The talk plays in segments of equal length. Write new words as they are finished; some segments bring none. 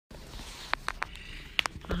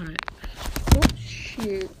Alright. Oh,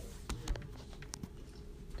 shoot.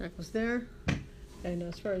 That goes there. And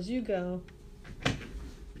as far as you go,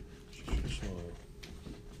 She should smile.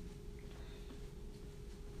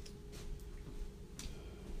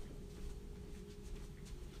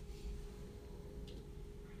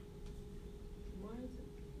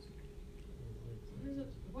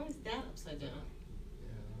 why is that upside down?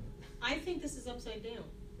 I think this is upside down.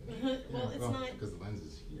 Well, it's not. Because the lens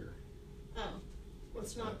is here. Oh, well,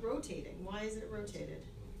 it's not rotating. Why is it rotated?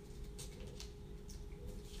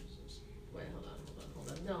 Wait, hold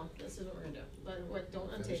on. No, this is what we're gonna do. But wait, don't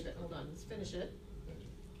untape it. Hold on. Let's finish it.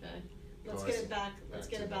 Okay. Let's get it back. Let's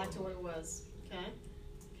get it back to what it was. Okay.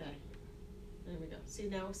 Okay. There we go. See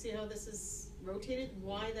now? See how this is rotated?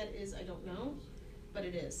 Why that is, I don't know, but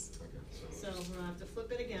it is. Okay. So we're gonna have to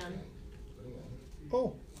flip it again.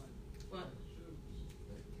 Oh. What?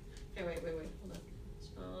 Okay, wait. Hold on.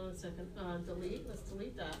 Hold on a second. Delete. Let's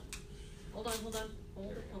delete that. Hold on. Hold.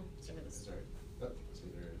 Oh, sorry. This is right. Oh, so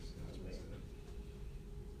there it is.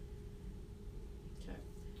 Okay.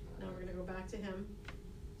 Now we're gonna go back to him.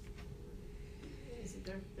 Is it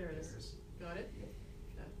there? There it is. Got it? Okay.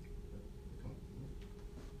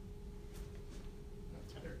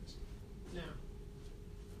 There it is. Now,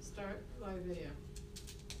 start live video.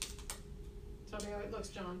 Tell me how it looks,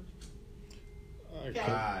 John. Okay,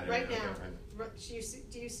 right now. Do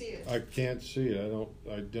you see it? I can't see it.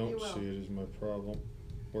 I don't You will. see it is my problem.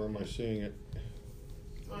 Where am I seeing it?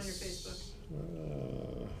 On your Facebook.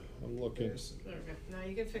 I'm looking. There we go. Now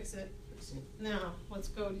you can fix it. Now, let's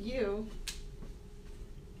go to you.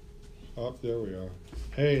 Oh, there we are.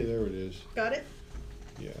 Hey, there it is. Got it?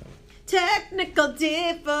 Yeah. Technical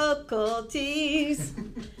difficulties.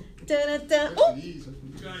 Da-da-da. Oh! You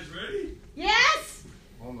guys ready? Yes!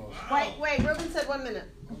 Almost. Wow. Wait, Ruben said 1 minute.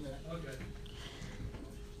 Okay.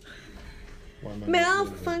 Why am I not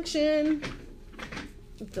Malfunction.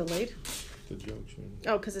 Delayed. getting the junction?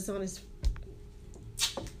 Oh, because it's on his.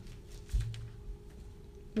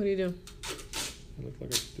 What do you do? I look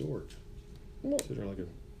like a dork. Well, Sit there like a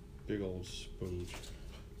big old spooge. What am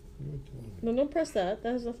I doing? no, don't press that.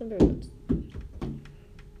 That has nothing to do with it.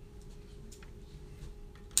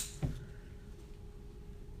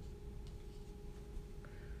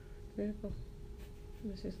 Beautiful.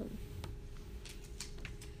 Let me see something.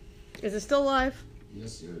 Is it still live?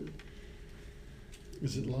 Yes, sir.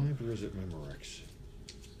 Is it live or is it Memorex?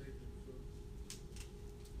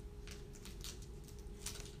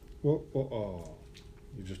 Whoa, oh.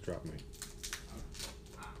 You just dropped me.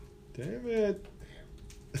 Damn it.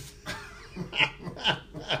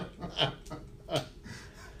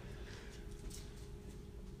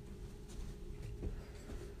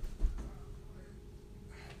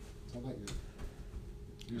 How about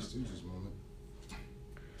your Stooges moment?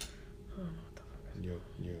 Oh, what the fuck?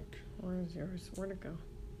 Yuck. Where's yours? Where'd it go?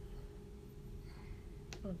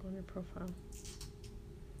 Oh, go on your profile.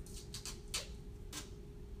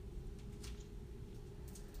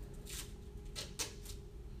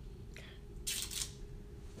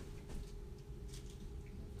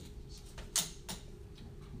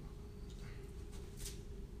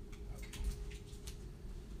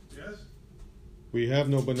 Yes? We have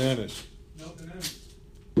no bananas. No bananas.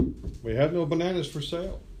 We have no bananas for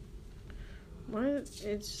sale. Why?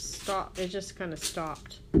 It stopped. It just kind of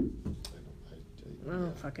stopped. I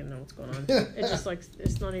don't fucking know what's going on. It's just like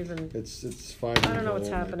it's not even. It's fine. I don't know what's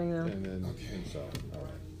happening now. And then it's out. All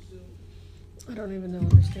right. I don't even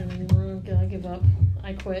understand anymore. I give up.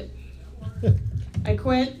 I quit. I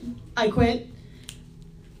quit.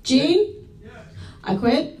 Gene? I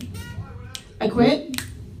quit.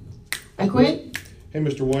 Hey,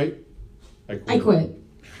 Mr. White. I quit.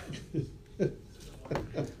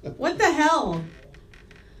 What the hell?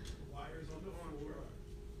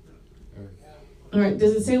 All right.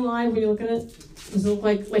 Does it say live when you look at it? Does it look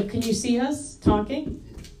like? Can you see us talking?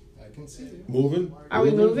 I can see you. Moving? Are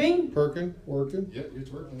we moving? Perking? Working? Yep, you're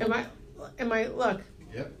twerking. Am I? Look.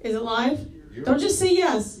 Yep. Is it live? You're Don't just say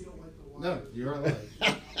yes. No, you are alive.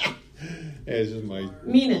 Hey, this is my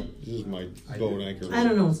boat anchor. I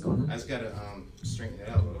don't know what's going I on. just gotta straighten it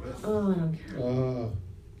out a little bit. Oh, I don't care. Uh,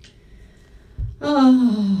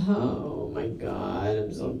 Oh my God,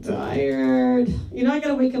 I'm so tired. You know, I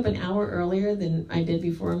gotta wake up an hour earlier than I did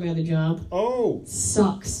before my other job. oh,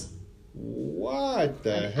 Sucks. what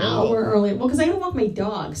the An hell? hour earlier. Well, because I gotta walk my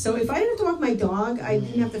dog. So if I didn't have to walk my dog, I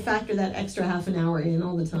didn't have to factor that extra half an hour in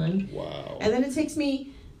all the time. Wow. And then it takes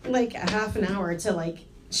me like a half an hour to like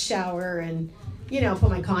shower and, put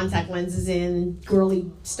my contact lenses in,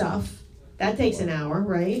 girly stuff. That takes an hour,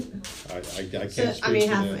 right? I can't So, speak I mean,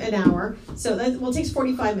 to half that. an hour. So that it takes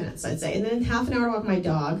 45 minutes, I'd say, and then half an hour to walk my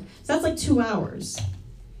dog. So that's like 2 hours,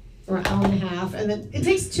 or an hour and a half, and then it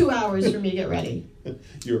takes 2 hours for me to get ready,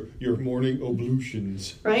 Your morning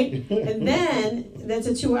ablutions. right? And then that's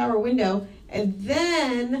a 2-hour window, and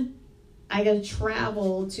then I got to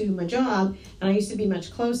travel to my job, and I used to be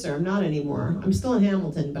much closer. I'm not anymore. I'm still in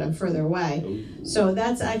Hamilton, but I'm further away. Oh. So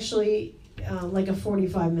that's actually like a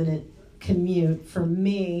 45-minute commute for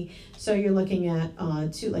me. So you're looking at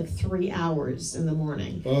 3 hours in the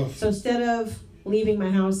morning. Oh, So instead of leaving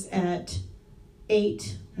my house at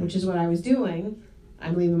 8, which is what I was doing,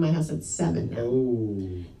 I'm leaving my house at 7 now. oh.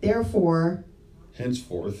 Therefore,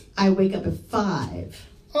 Henceforth. I wake up at 5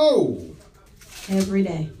 Oh. every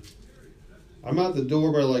day. I'm out the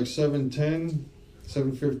door by like 7:10,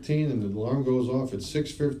 7:15, and the alarm goes off at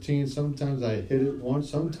 6:15. Sometimes I hit it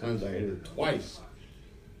once, sometimes I hit it twice.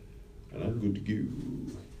 And I'm good to go.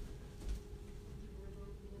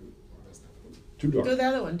 Too dark. Do the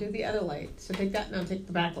other one. Do the other light. So take that now. Take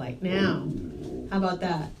the back light now. How about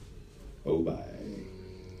that? Oh, bye.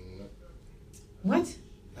 What?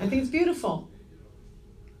 I think it's beautiful.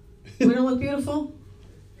 We don't look beautiful?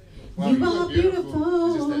 Wow, You look are beautiful.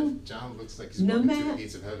 It's just that John looks like he's No walking to matter- the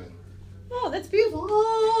gates of heaven. Oh, that's beautiful.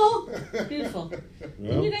 Oh, beautiful. Didn't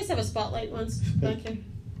Well, you guys have a spotlight once back here?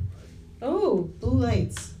 Oh, blue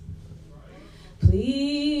lights.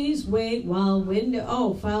 Please wait while window.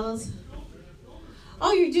 Oh, files.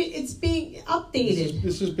 Oh, it's being updated.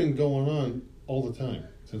 this has been going on all the time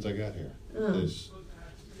since I got here. Oh. This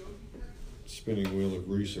spinning wheel of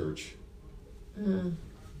research. Isn't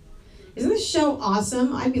this show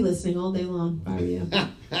awesome? I'd be listening all day long if I were you.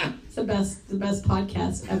 It's the best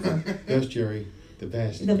podcast ever. Best, Jerry. The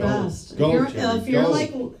best. The Go. best. Go, if you're, Jerry, if you're go.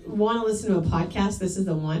 like want to listen to a podcast, this is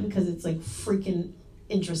the one because it's like freaking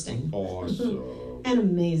interesting Awesome. and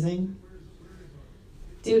amazing.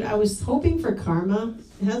 Dude, I was hoping for karma.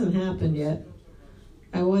 It hasn't happened yet.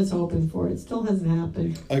 I was hoping for it. It still hasn't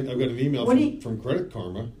happened. I've got an email What do you- from Credit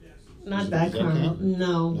Karma. Not Does that that karma. count?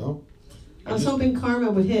 No. No? I was hoping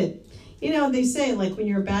karma would hit. You know, they say, like, when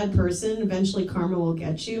you're a bad person, eventually karma will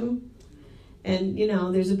get you. And, you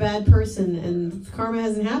know, there's a bad person, and karma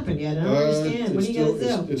hasn't happened yet. I don't understand. What are you going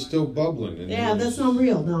to do? It's still bubbling. in Yeah, there. that's not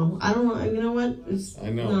real. No, I don't know. You know what? It's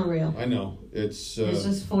I know. not real. I know. It's It's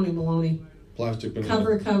just phony baloney. plastic banana.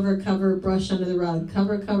 Cover, brush under the rug.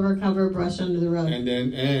 Cover, brush under the rug. And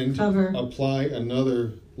then Cover. apply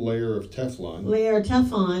another layer of Teflon. Layer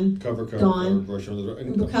Teflon. Cover, Dawn. brush under the rug.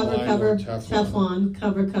 And Cover, apply more Teflon.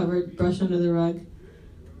 Cover, brush under the rug.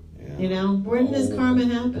 Yeah. You know? Where did this Oh, karma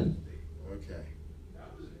happen? Okay.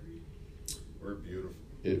 We're beautiful.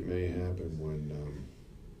 It may happen when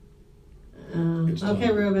it's Okay,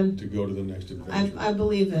 time Ruben. to go to the next adventure. I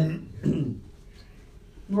believe it.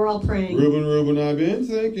 We're all praying. Ruben, I've been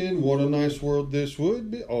thinking, what a nice world this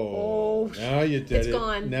would be. Oh, now you did it's it.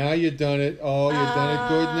 gone. Now you done it. Oh, you done it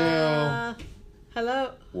good now.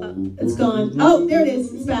 Hello? It's gone. Oh, there it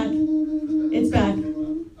is. It's back. It's back.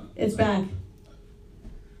 It's back.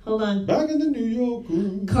 Hold on. Back in the New York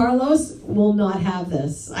room. Carlos will not have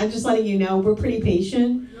this. I'm just letting you know. We're pretty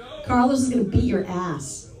patient. Carlos is going to beat your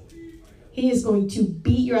ass. He is going to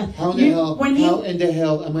beat your ass. How in the hell? When he, How in the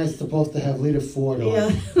hell am I supposed to have Lita Ford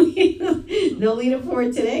on? yeah. No leader for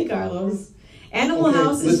it today, Carlos. Animal Okay,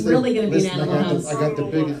 House is listen, really going to be an listen, Animal I got House. the- I got the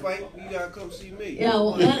biggest- Fight, you gotta come see me. Yeah,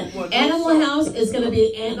 well, One, Animal House is going to be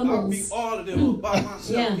I'll beat animals. all of them by myself.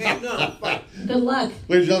 Yeah. Ain't none to fight. Good luck.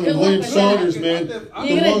 Ladies and Good gentlemen, luck William with Saunders, that. man. You're You're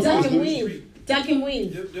going to monk duck was and the- weave. Duck and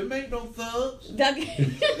weave. Them ain't no thugs. Duck.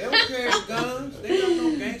 They don't carry guns. They not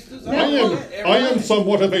no gangsters. No. I am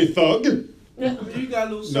somewhat of a thug. You got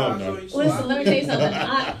a little size No. on your Listen, let me tell you something.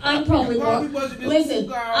 I'm probably more. Probably wasn't this Listen,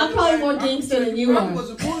 guy I'm probably more like- gangster than you Probably are.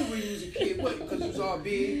 wasn't bullied when you was a kid. What? Because you was all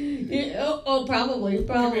big. Yeah, oh, probably. Give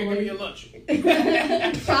me your lunch.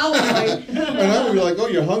 Probably. And I would be like, oh,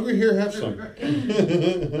 you're hungry? Here, have some.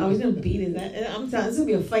 Oh, he's gonna beat his ass. I'm telling you, this is gonna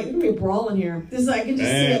be a fight. It's gonna be a brawl in here. This I can just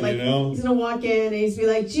see Man, it. Like you know. he's gonna walk in and he's be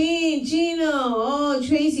like, Gino, oh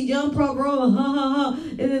Tracy, jump up, roll, ha ha ha,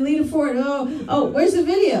 and then Lita Ford, oh, where's the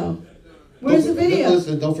video? Where's the video?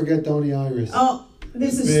 Listen, don't forget Tony Iris. Oh,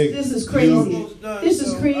 this is Big. crazy. Almost done, This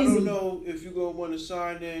is so crazy. I don't know if you're going to want to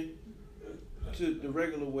sign in to the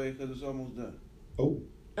regular way because it's almost done. Oh,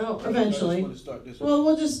 Oh, I just eventually. want to start this Well,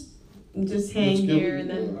 we'll just hang Let's give here it- and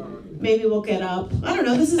then maybe we'll get up. I don't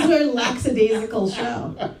know. This is a lackadaisical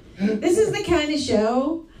show. This is the kind of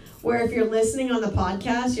show where if you're listening on the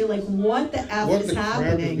podcast, you're like, what the F What is the crap is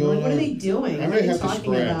happening? going Like, what are on? they doing? I What may are they have to talking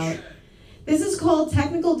scratch. about? This is called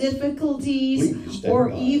technical difficulties, Please stand or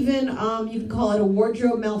by. even you can call it a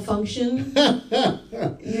wardrobe malfunction.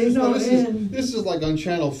 You know, No, this is like on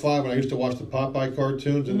Channel 5 when I used to watch the Popeye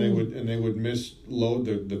cartoons, and they would misload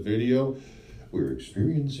the video. We're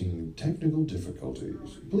experiencing technical difficulties.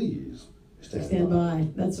 Please Stand by.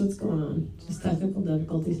 That's what's going on. Just technical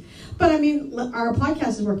difficulties. But I mean, our podcast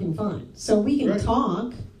is working fine, so we can Right.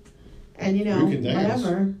 talk, and you know, You can dance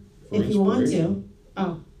whatever, for if you want to. inspiration.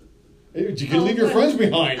 Oh, You can leave your good. friends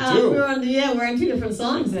behind too. we're on two different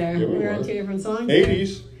songs there. Yeah, we we're on were. 2 different songs. there.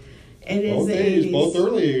 80s. It is Both the 80s. 80s. Both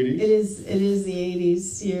early 80s. It is the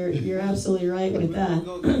 80s. You're absolutely right with that.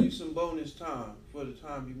 We're gonna give you some bonus time for the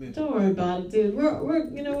time you missed. Don't worry about it, dude. We're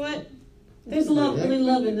you know what? There's only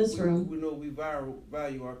love in this room. We know we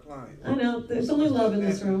value our clients. I know. There's only love in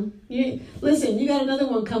this room. Listen, you got another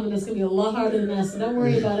one coming that's gonna be a lot harder than us. So don't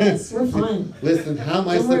worry about us. We're fine. Listen, how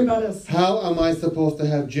Don't worry about us. how am I supposed to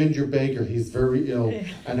have Ginger Baker? He's very ill,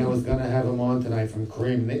 and I was gonna have him on tonight from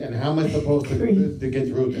Cream. And how am I supposed Cream. to get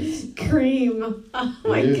through this? Cream. Oh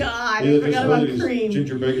my Yeah. God! Yeah, I forgot about just Cream.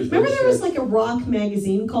 Ginger Baker's Remember very there was sick. like a rock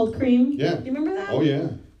magazine called Cream? Yeah. Do you remember that? Oh yeah.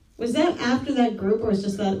 Was that after that group, or was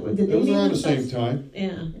just that? Did they It was name around the themselves? same time.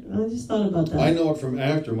 Yeah, I just thought about that. I know it from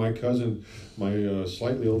after my cousin, my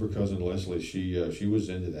slightly older cousin Leslie. She was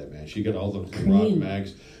into that, man. She got all the rock Cream.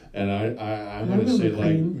 mags, and I'm I gonna say remember like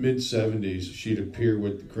Cream. mid '70s. She'd appear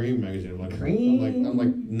with the Cream magazine. I'm like, Cream. I'm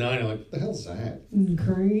like 9. I'm like, what the hell's that?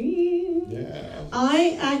 Cream. Yeah.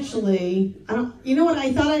 I actually, I don't. You know what?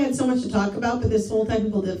 I thought I had so much to talk about, but this whole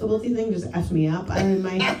technical difficulty thing just effed me up. I mean,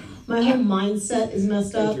 my whole mindset is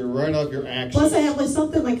messed up. You're right off your axis. Plus, I have like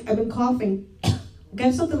something like I've been coughing. I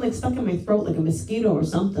have something like stuck in my throat, like a mosquito or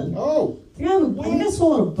something. Oh, I think I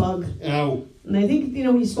swallowed a bug, ow! and I think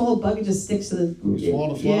when you swallow a bug, it just sticks to the. You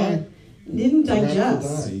swallowed a fly? Yeah, it didn't You're gonna have to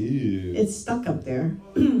digest. die. Ew. It's stuck up there.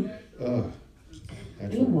 Ugh. I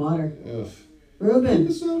need water, Ugh. Ruben. Give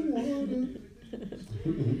me some water.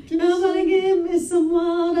 Nobody give me some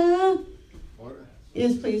water. Water?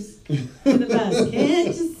 Yes, please. You're the best. Can't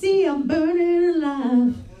you see I'm burning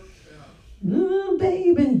alive? Oh,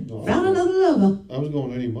 baby. Oh, Found another lover. I was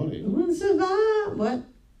going Eddie Money. Won't survive. What?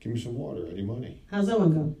 Give me some water, Eddie Money. How's that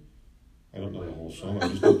one go? I don't know the whole song. I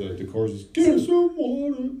just know the chorus is give me some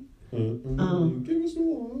water. Give me some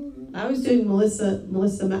water. I was doing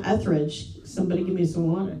Melissa Etheridge. Somebody give me some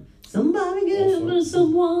water. Somebody give me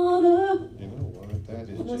some water. You know what? That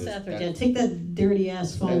is Melissa just Etheridge. that, Yeah, take that dirty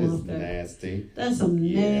ass that phone is off there. nasty. That's some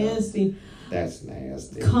Yeah. nasty. That's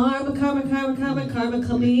nasty. Karma, karma, karma, karma, karma,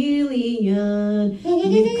 chameleon.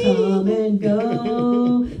 You come and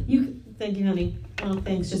go. Thank you, honey. Oh,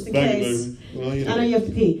 thanks. Just in Thank you, case. baby. Well, you I know know. you have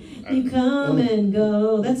to pee. You come and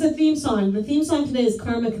go. That's the theme song. The theme song today is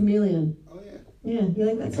Karma Chameleon. Oh yeah. Yeah, you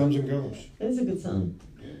like that It song? comes and goes. That is a good song.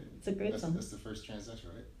 Yeah. It's a great song. That's the first transition,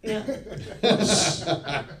 right? Yeah.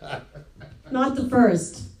 Not the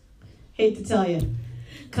first. Hate to tell you.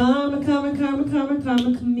 Karma, karma, karma, karma,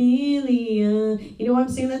 karma, chameleon. You know why I'm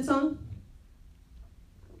singing that song?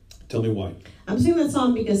 Tell me why. I'm singing that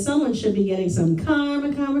song because someone should be getting some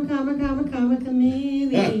karma, karma, karma, karma, karma,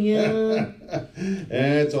 chameleon.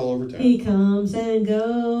 It's all over town. He comes and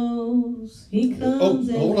goes. He comes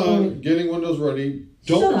and Hold goes. on. Getting Windows ready.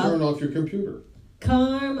 Don't Shut up. turn off your computer.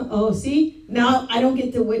 Karma. Oh, see? Now I don't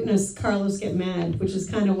get to witness Carlos get mad, which is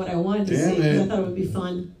kind of what I wanted to Damn see. 'Cause I it. thought it would be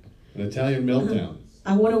fun. An Italian meltdown.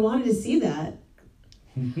 I would have wanted to see that.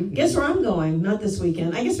 Guess where I'm going? Not this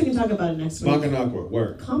weekend. I guess we can talk about it next week. Macanaqua.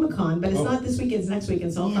 Where? Comic-Con, but it's Oh. not this weekend. It's next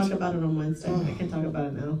weekend, so I'll talk about it on Wednesday. I can talk about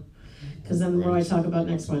it now. Because then what do I talk about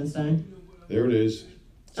next Wednesday? There it is.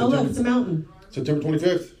 Oh, look, it's a mountain. September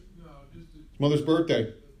 25th. It's Mother's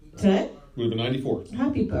birthday. Today? Would have been 94.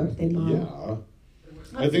 Happy birthday, Mom. Yeah.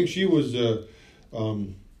 I think she was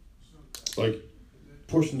like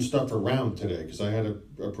pushing stuff around today because I had a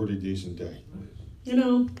pretty decent day. You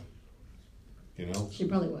know, You know? she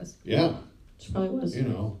probably was. Yeah. She probably was. You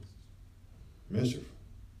know. Miss her.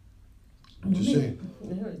 Just saying.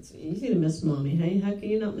 Yeah, it's easy to miss mommy. Hey, how can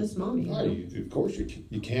you not miss mommy? Ah, of course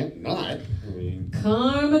you can't not. I mean,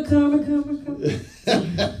 Karma, karma, karma,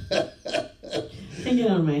 karma. Can't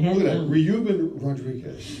get out of my head look at that. now. Reuben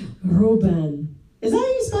Rodriguez. Ruben. Is that how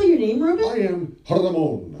you spell your name, Ruben? I am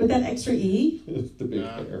Ramon. With that extra E? It's the big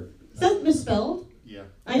Yeah. hair. Is that misspelled? Yeah.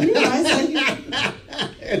 I knew. I was like,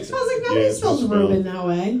 It's, nobody it's spells misspelled. Ruben that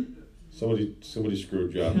way. Somebody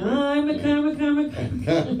screwed you up. Karma, karma, karma,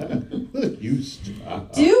 karma. You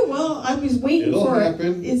stop. Dude, well, I was waiting It'll for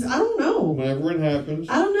happen. it. It's, I don't know. Whenever it happens,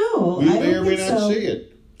 I don't know. we I may or don't may think not so. see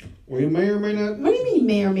it. We may or may not. What do you mean we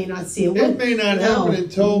may or may not see it. It may not happen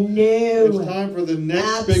until it's No. time for the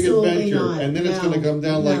next big Absolutely adventure, not. and then it's No. going to come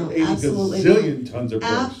down No, like 80 absolutely gazillion tons of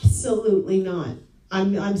bricks. Absolutely not.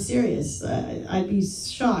 I'm serious. I'd be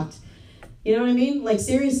shocked. You know what I mean? Like,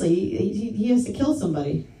 seriously, he has to kill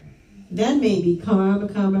somebody. Then maybe karma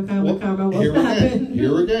will Here happen.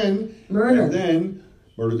 again. Murder. And then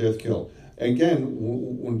murder, death, kill. Again,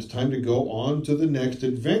 when it's time to go on to the next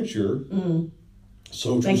adventure,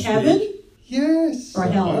 so to Like speak. heaven? Yes. Or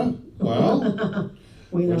hell? Well,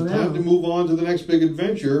 We when don't it's time to know. move on to the next big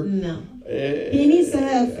adventure. No. He needs to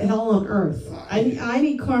have hell on earth. I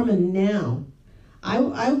need karma now.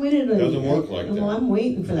 I waited. Doesn't work like that. Well, I'm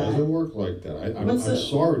waiting for It that. doesn't work like that. I'm What's it-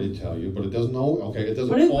 sorry to tell you, but it doesn't always. Okay, it doesn't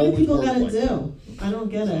What do always people work got to like that. do? I don't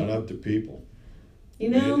get It's not it. up to people. You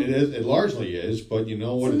know, It is. It largely is, but you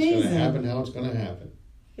know what? It's It's going to amazing. happen. How it's going to happen.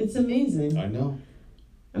 it's amazing. I know.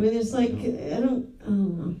 I mean, it's like I don't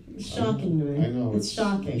know. It's shocking to me. I know. It's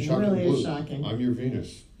shocking. It shocking really is blue. shocking. I'm your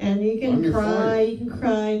Venus. And you I'm can your cry, fire. you can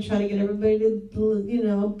cry and try to get everybody to, you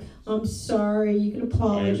know, I'm sorry. You can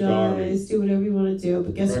apologize, do whatever you want to do.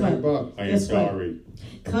 But guess Crack what? your butt. I am Guess what? sorry.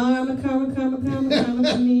 Karma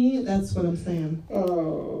for me. That's what I'm saying.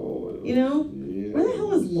 Oh. You know, Yeah. where the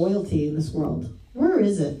hell is loyalty in this world? Where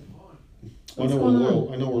is it? I What's know going where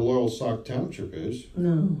on? I know where Loyal Sock Township is.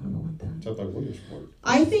 No, I don't want that. It's up by Williamsport.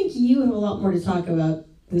 I think you have a lot more to talk about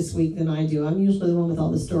this week than I do. I'm usually the one with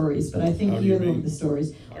all the stories, but I think How do you're you the one mean? with the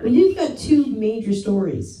stories. I Well, you've got two major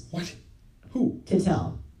stories What? Who? to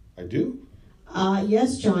tell. I do?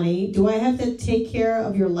 Yes, Johnny. Do I have to take care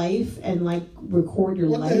of your life and like record your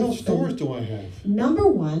What life? the hell and- stories do I have? Number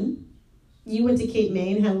one, you went to Cape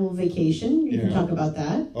May and had a little vacation. You can Yeah. talk about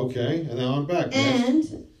that. Okay, and now I'm back.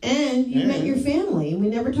 Next. And you met And? your family, and we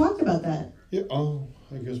never talked about that. Yeah. Oh,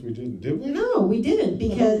 I guess we didn't. Did we? No, we didn't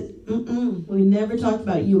because we never talked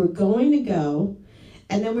about it. You were going to go,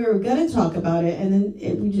 and then we were going to talk about it, and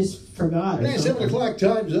then we just forgot. Or Man, something. 7:00.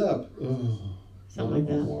 Time's up. Something like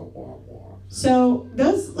that. Wah, wah, wah. So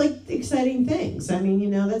those like exciting things. I mean, you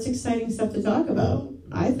know, that's exciting stuff to talk about.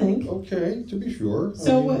 I think. Okay, to be sure.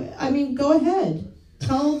 So I mean, go ahead.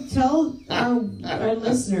 Tell our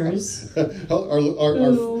listeners.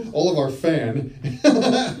 All of our fan.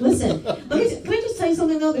 Listen, can I just tell you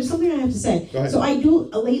something though? There's something I have to say. Go ahead. So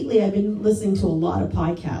lately I've been listening to a lot of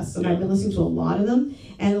podcasts, and I've been listening to a lot of them,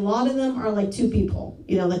 and a lot of them are like two people,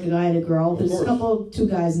 you know, like a guy and a girl. There's a couple, two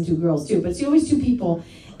guys and two girls too, but it's always two people,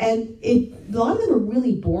 and a lot of them are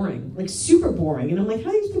really boring, like super boring, and I'm like,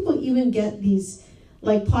 how do these people even get these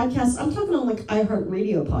like podcasts? I'm talking on like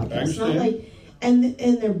iHeartRadio podcasts, not like. And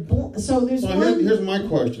they're so there's Well, one. here's my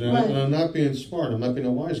question, and, What? and I'm not being smart. I'm not being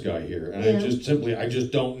a wise guy here, and Yeah. I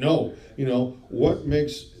just don't know. You know what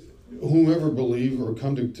makes whomever believe or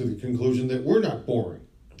come to the conclusion that we're not boring.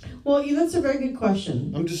 Well, that's a very good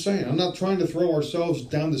question. I'm just saying. I'm not trying to throw ourselves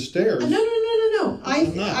down the stairs. No.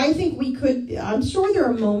 I'm not. I think we could. I'm sure there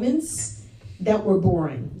are moments that were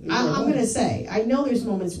boring. I'm going to say. I know there's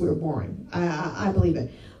moments we were boring. I believe it.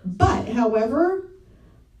 But, however,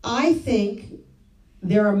 I think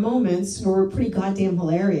there are moments where we're pretty goddamn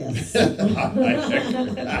hilarious.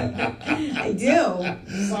 I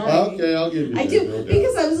do. Sorry. Okay, I'll give you. I that, do, okay.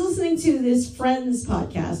 because I was listening to this Friends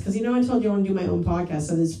podcast, because you know I told you I want to do my own podcast,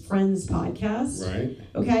 so this Friends podcast. Right.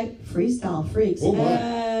 Okay, Freestyle Freaks. Oh, my.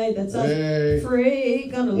 Hey, that's us. Hey.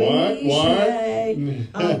 Freak on a What? leash. What? Hey.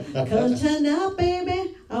 Cause tonight,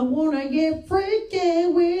 baby, I wanna get freaky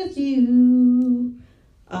with you.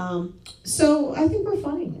 So I think we're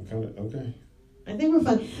funny. Okay. I think we're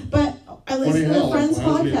funny. But I listened to hell, the Friends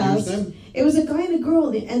how do you use podcast. them? It was a guy and a girl,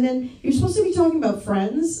 and then you're supposed to be talking about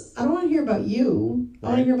friends. I don't want to hear about you. I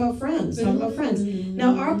want to Right. hear about friends. Talk about friends.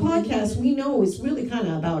 Now, our podcast, we know, is really kind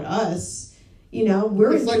of about us. You know,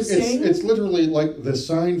 we're It's like interesting. it's literally like the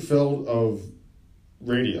Seinfeld of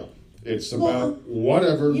radio. It's about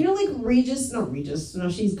whatever. You know, like Regis, not Regis. No,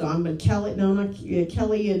 she's gone. But Kelly, no, not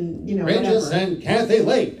Kelly, and you know, Regis whatever. and Kathy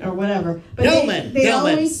Lake. Or whatever. But they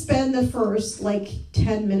always spend the first like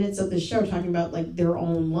 10 minutes of the show talking about like their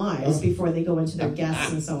own lives before they go into their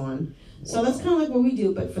guests and so on. So that's kind of like what we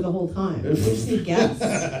do, but for the whole time. We just need guests.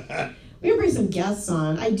 We're going to bring some guests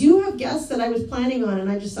on. I do have guests that I was planning on, and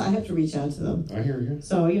I have to reach out to them. I hear you.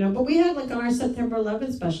 So, you know, but we had, like, on our September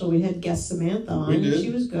 11th special, we had guest Samantha on. We did. And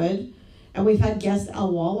she was good. And we've had guest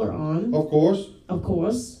Al Waller on. Of course. Of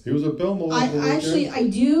course. He was at Belmont. I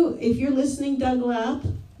do, if you're listening, Doug Lapp,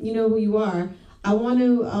 you know who you are. I want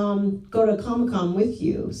to go to Comic-Con with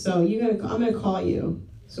you. So I'm going to call you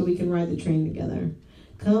so we can ride the train together.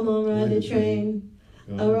 Come on, ride the train.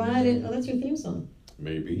 I'll ride it. Oh, that's your theme song.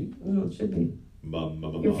 Maybe. Oh, it should be.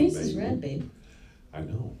 Mama, Your face is baby. red, babe. I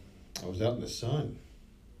know. I was out in the sun.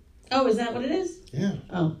 Oh, is that what it is? Yeah.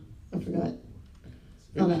 Oh, I forgot.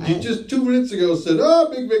 You just 2 minutes ago said,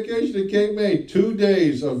 big vacation at Cape May. 2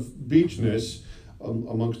 days of beachness,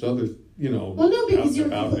 amongst other, Well, no, because you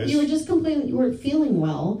were just complaining you weren't feeling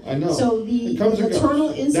well. I know. So It comes and maternal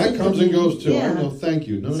goes. instinct. That comes and goes too. Yeah. I know. Thank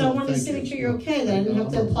you. No, So I wanted to thank make you. sure you're okay. That I didn't have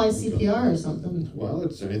to apply CPR or something. Well,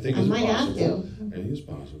 anything I is might have possible. to. Anything is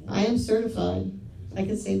possible. I am certified. I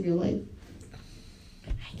can save your life.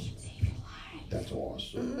 I can save your life. That's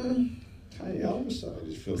awesome. All of a sudden, I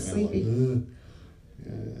just feel kind Sleepy. of like,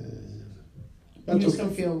 You That's just okay.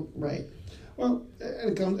 don't feel right. Well,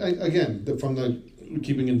 it comes again from the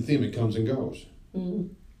keeping in theme. It comes and goes. Mm.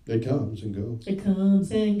 It comes and goes. It comes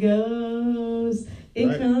and goes. It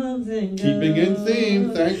Right. comes and goes. Keeping in theme.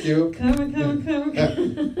 Thank you. Come.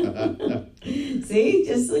 See,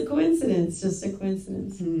 just a coincidence. Just a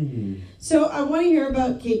coincidence. Hmm. So I want to hear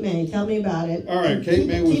about Cape May. Tell me about it. All right, And Cape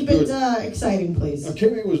May was keep good. it exciting, please.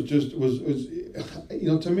 Cape May was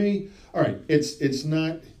to me. All right, it's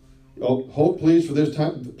not. Oh, hold please for this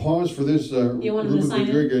time. Pause for this. You want him to Ruben sign in?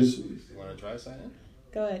 Rodriguez. You want to try signing?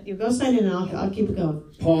 Go ahead. You go sign in, and I'll keep it going.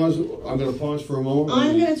 Pause. I'm going to pause for a moment.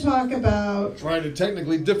 I'm going to talk about. Trying to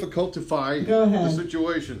technically difficultify Go ahead. the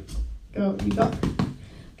situation. Go. You go.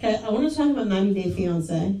 Okay, I want to talk about 90 Day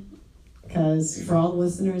Fiancé, because for all the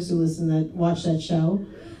listeners who watch that show,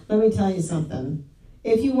 let me tell you something.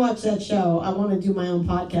 If you watch that show, I want to do my own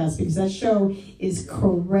podcast because that show is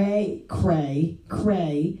cray.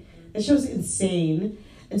 That show's insane.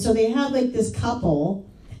 And so they have like this couple,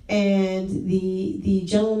 and the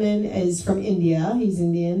gentleman is from India. He's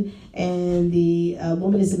Indian, and the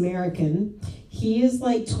woman is American. He is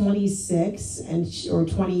like 26 or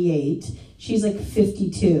 28. She's like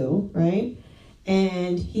 52, right?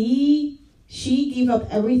 And she gave up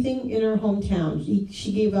everything in her hometown.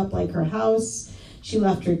 She gave up like her house. She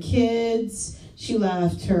left her kids. She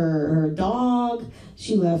left her dog.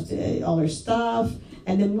 She left all her stuff,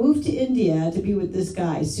 and then moved to India to be with this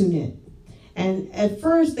guy, Sunit. And at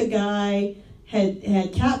first, the guy had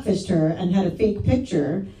catfished her and had a fake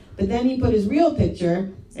picture, but then he put his real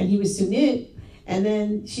picture, and he was Sunit. And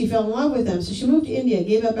then she fell in love with him. So she moved to India,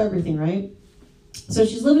 gave up everything, right? So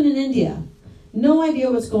she's living in India. No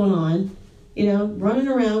idea what's going on. Running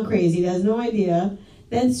around crazy. Has no idea.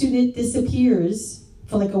 Then Sunit disappears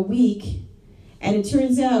for like a week. And it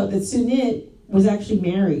turns out that Sunit was actually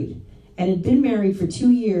married. And had been married for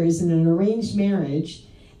 2 years in an arranged marriage.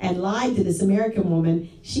 And lied to this American woman.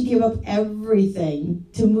 She gave up everything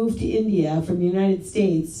to move to India from the United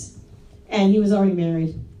States. And he was already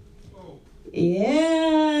married.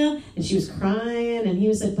 Yeah, and she was crying, and he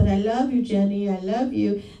was like, but I love you, Jenny, I love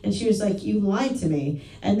you. And she was like, you lied to me.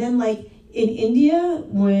 And then like in India,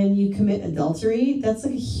 when you commit adultery, that's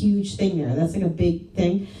like a huge thing there. That's like a big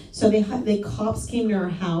thing. So they cops came to her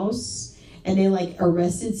house, and they like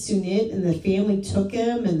arrested Sunit, and the family took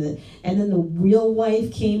him, and then the real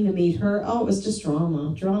wife came to meet her. Oh, it was just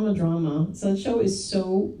drama. So the show is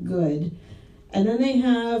so good. And then they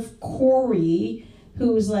have Corey,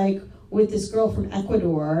 who's like with this girl from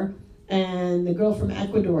Ecuador, and the girl from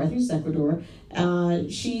Ecuador, I think it's Ecuador,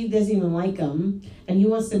 she doesn't even like him, and he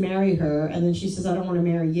wants to marry her, and then she says, I don't want to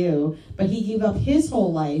marry you, but he gave up his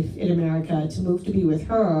whole life in America to move to be with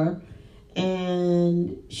her,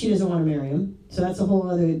 and she doesn't want to marry him, so that's a whole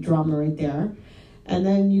other drama right there. And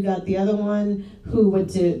then you got the other one who went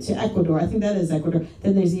to Ecuador, I think that is Ecuador.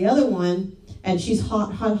 Then there's the other one, and she's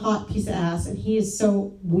hot piece of ass, and he is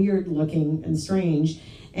so weird looking and strange.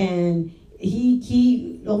 And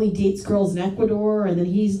he only dates girls in Ecuador, and then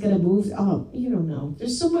he's gonna move. Oh, you don't know.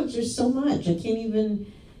 There's so much. I can't even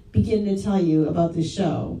begin to tell you about this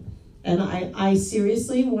show. And I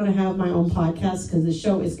seriously want to have my own podcast because the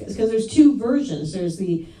show is because there's two versions. There's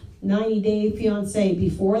the 90 Day Fiancé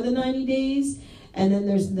before the 90 days, and then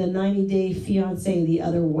there's the 90 Day Fiancé the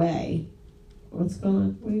other way. What's going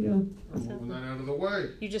on? What are you doing? I'm moving that out of the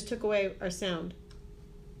way. You just took away our sound.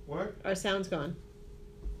 What? Our sound's gone.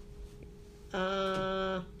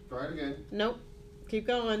 Try it again. Nope. Keep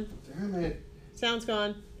going. Damn it. Sound's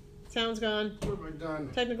gone. What have I done?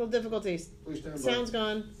 Technical difficulties. Please stand by. Sound's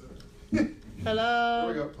gone. Here we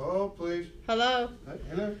Hello. go. Oh, please. Hello.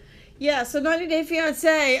 Hello. Yeah, so 90 Day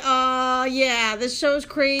Fiancé. Yeah, this show's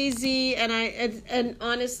crazy, and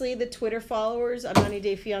honestly, the Twitter followers on 90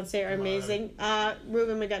 Day Fiancé are amazing.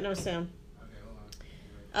 Ruben, we got no sound.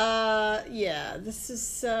 Yeah, this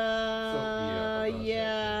is,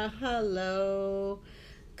 yeah, hello.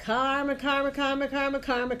 Karma, chameleon.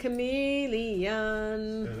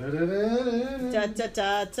 Da, da,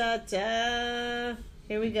 da, da, da.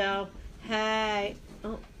 Here we go. Hey.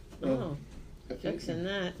 Oh, fixing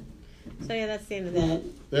that. So yeah, that's the end of that.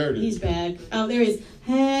 There it He's is. back. Oh, there he is.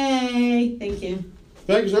 Hey, thank you.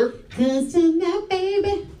 Thank you, sir. Cause tonight,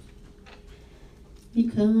 baby,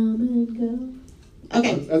 you come and go.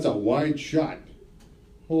 Okay. That's a wide shot.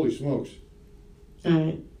 Holy smokes. All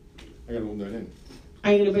right. I gotta move that in.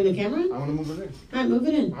 Are you gonna bring the camera in? I wanna move it in. All right, move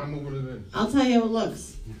it in. I'm moving it I'll tell you how it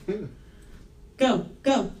looks. in. Go,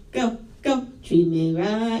 go, go, go. Treat me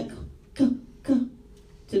right. Go, go.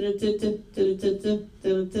 It's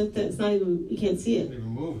not even, you can't see it. Even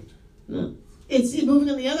move it. No. It's moving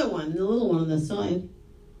on the other one, the little one on the side.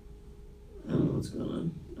 I don't know what's going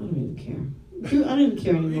on. I don't even care. I don't even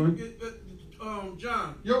care anymore.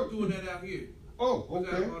 John, Yo. doing that out here. Oh, We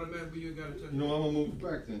got okay. automatic, but you gotta touch You know, I'm gonna move it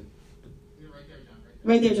back then.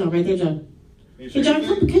 Right there, John. Right there, John. You Hey, say John,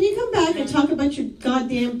 anything? can you come back and talk about your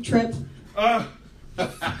goddamn trip? Ah.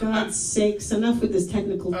 God's sakes, enough with this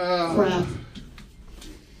technical Ah. crap.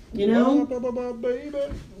 You know? Baby.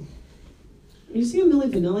 You see Milli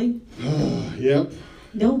Vanilli? Yep.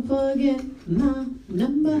 Don't forget my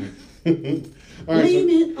number. All right. Blame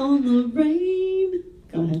So, it on the rain.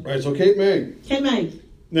 Go ahead. all right. So Cape May. Hey, May,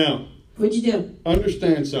 Now, what'd you do?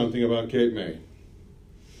 understand something about Cape May.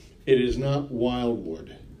 It is not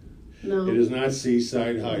Wildwood. No. It is not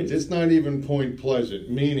Seaside Heights. It's not even Point Pleasant.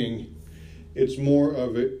 Meaning, it's more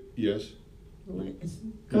of it. Yes.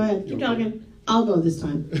 Go ahead. Keep Okay. talking. I'll go this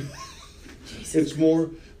time. It's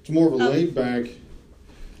more of a laid back,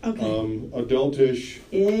 Okay. adultish.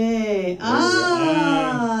 Yay.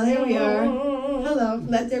 Ah, there we are. Hello.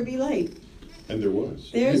 Let there be light. And there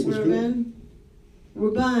was. There's It was Ruben.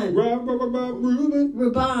 Ruben. good. Ruben.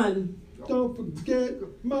 Ruben. Don't forget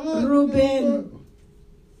my Ruben.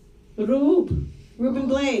 Ruben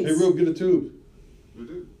Blades. Hey, Rube, get a tube.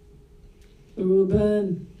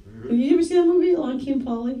 Ruben. Have you ever seen that movie, Along Came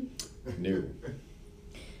Polly? No.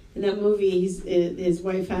 In that movie, his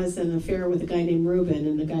wife has an affair with a guy named Ruben,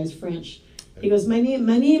 and the guy's French. He goes, my name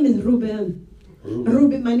is Ruben.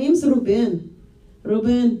 Ruben, my name's Ruben.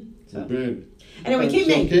 Ruben. So, Ben. anyway, Cape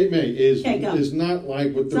May. Cape May Okay, go. is not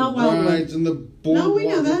like with the not Wildwood. rides and the boardwalk. No, we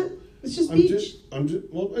know that. It's just beach.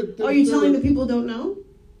 Well, Oh, you're telling the people don't know?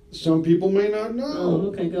 Some people may not know. Oh,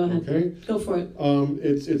 okay, go ahead. Okay. Go for it.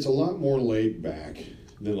 It's a lot more laid back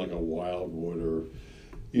than like a Wildwood or,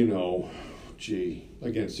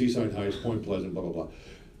 again, Seaside Heights, Point Pleasant, blah, blah, blah.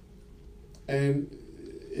 And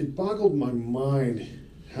it boggled my mind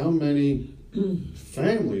how many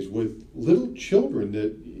families with little children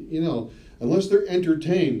that, unless they're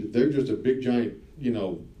entertained, they're just a big giant,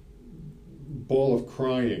 ball of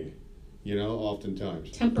crying,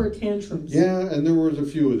 oftentimes. Temper tantrums. Yeah, and there was a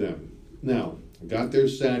few of them. Now, I got there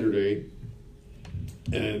Saturday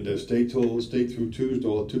and stayed through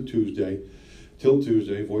Tuesday, till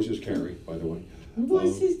Tuesday. Voices carry, by the way.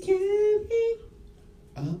 Voices carry.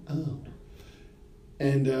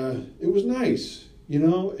 And it was nice. The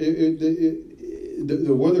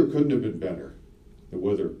weather couldn't have been better. The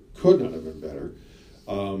weather could not have been better.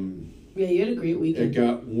 Yeah, you had a great It weekend.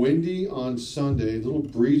 got windy on Sunday, a little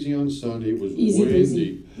breezy on Sunday. It was Easy windy.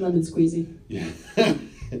 breezy. Lemon squeezy. Yeah,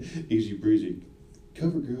 easy breezy.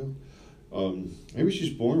 Cover girl. Maybe she's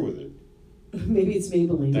born with it. Maybe it's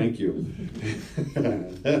Maybelline. Thank you.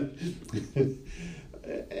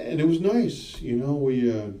 And it was nice.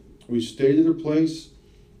 We stayed at a place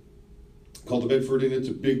called the Bedford Inn. It's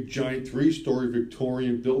a big, giant, 3-story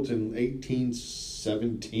Victorian, built in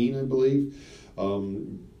 1817, I believe.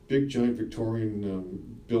 Big, giant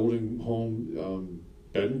Victorian building, home,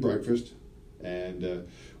 bed and breakfast. And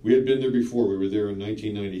we had been there before. We were there in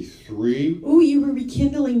 1993. Ooh, you were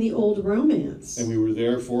rekindling the old romance. And we were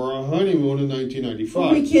there for our honeymoon in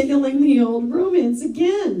 1995. Rekindling the old romance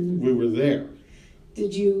again. We were there.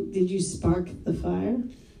 Did you spark the fire?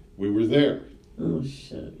 We were there. Oh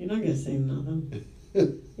shit! You're not gonna say nothing.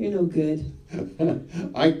 You're no good.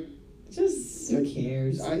 Just who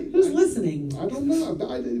cares? Who's listening? I don't know.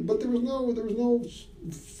 But there was no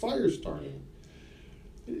fire starting.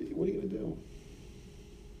 What are you gonna do?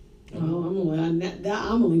 Oh, I'm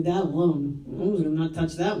gonna leave that alone. I'm gonna not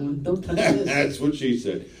touch that one. Don't touch this. That's what she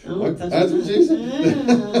said. I'm not touching That's that. what she said.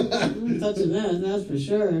 Yeah, I'm not touching that. That's for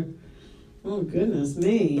sure. Oh goodness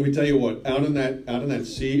me! Let me tell you what. Out in that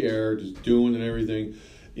sea air, just doing and everything,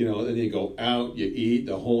 then you go out, you eat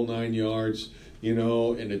the whole 9 yards,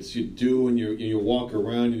 and it's you do and you walk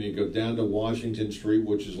around and you go down to Washington Street,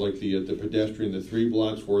 which is like the pedestrian, the 3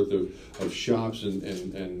 blocks worth of shops and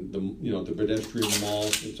the pedestrian mall.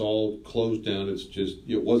 It's all closed down. It's just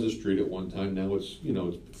it was a street at one time. Now it's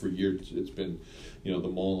for years it's been the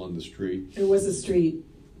mall on the street. It was a street.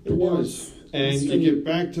 It was. And you get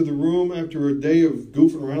back to the room after a day of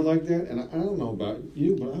goofing around like that, and I don't know about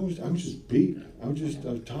you, but I was just beat. I was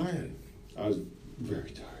tired. I was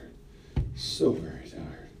very tired. So very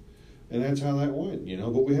tired. And that's how that went,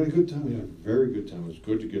 But we had a good time. We had a very good time. It was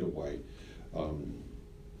good to get away.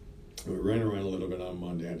 We ran around a little bit on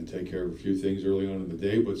Monday. I had to take care of a few things early on in the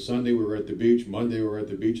day. But Sunday we were at the beach. Monday we were at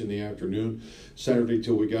the beach in the afternoon. Saturday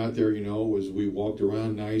till we got there, was we walked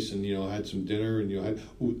around nice and, had some dinner and, had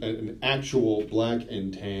an actual black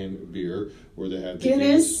and tan beer where they had the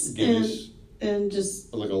Guinness. And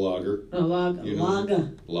just... Like a lager. A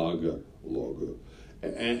lager. Lager.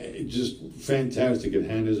 And it just fantastic. At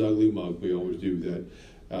Hannah's Ugly Mug, we always do that.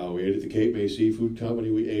 We ate at the Cape May Seafood Company.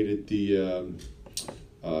 We ate at the...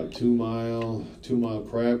 2 Mile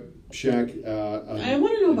Crab Shack. I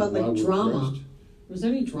want to know about drama. Crest. Was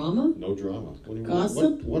there any drama? No drama.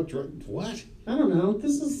 Gossip? What? I don't know.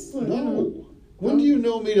 This is no. When do you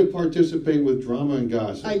know me to participate with drama and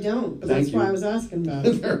gossip? I don't, but that's why I was asking about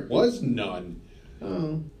it. There was none.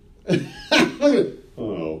 Oh.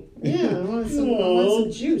 Oh. Yeah, I wanted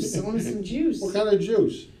some juice. What kind of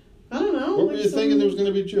juice? I don't know. What were you thinking there was going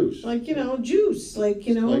to be juice? Juice.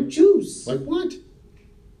 Juice. Like what?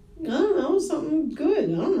 I don't know, something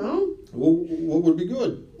good. I don't know. Well, what would be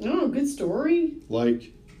good? I don't know, a good story.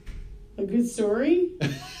 Like? A good story?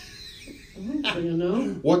 I don't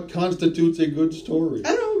know. What constitutes a good story?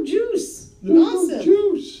 I don't know, juice. Gossip. No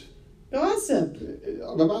juice. Gossip.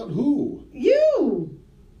 About who? You.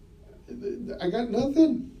 I got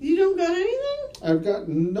nothing. You don't got anything? I've got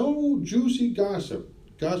no juicy gossip.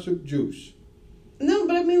 Gossip juice. No,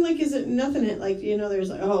 but I mean, is it nothing?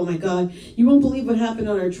 There's oh my God, you won't believe what happened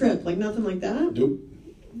on our trip. Nothing like that? Nope.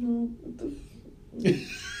 No, what the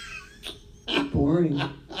boring.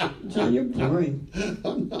 John, you're boring.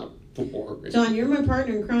 I'm not boring. John, you're my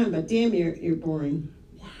partner in crime, but damn, you're boring.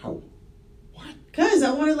 Wow. What? Because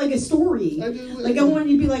I wanted a story. I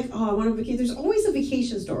wanted you to be oh, I want a vacation. There's always a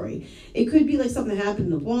vacation story. It could be something that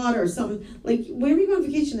happened in the water or something. Whenever you go on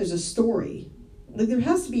vacation, there's a story. There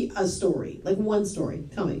has to be a story, one story.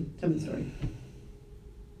 Tell me the story.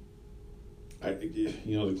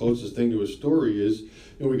 The closest thing to a story is,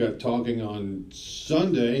 we got talking on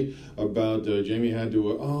Sunday about Jamie had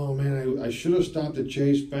to, I should have stopped at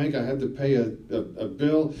Chase Bank. I had to pay a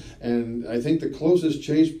bill, and I think the closest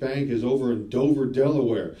Chase Bank is over in Dover,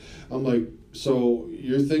 Delaware. I'm like, so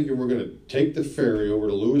you're thinking we're going to take the ferry over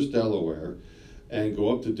to Lewis, Delaware, and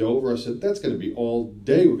go up to Dover? I said, that's going to be all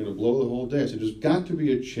day. We're going to blow the whole day. I said, there's got to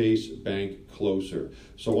be a Chase Bank closer.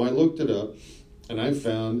 So I looked it up, and I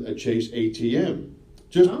found a Chase ATM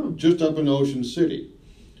just up in Ocean City.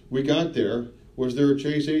 We got there. Was there a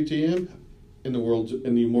Chase ATM? In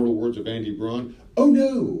the immortal words of Andy Braun, oh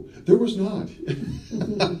no, there was not.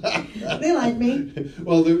 They like me.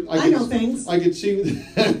 Well, I know things. I could see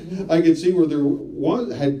where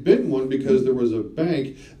there had been one, because there was a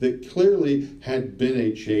bank that clearly had been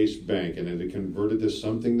a Chase Bank, and it had converted to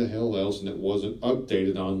something the hell else, and it wasn't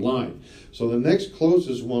updated online. So the next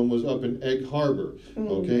closest one was up in Egg Harbor.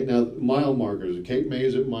 Okay, now mile markers. Cape May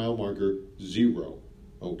is at mile marker 0.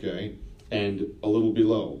 Okay. And a little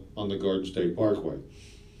below on the Garden State Parkway.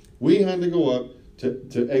 We had to go up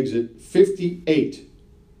to exit 58.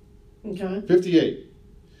 Okay. 58.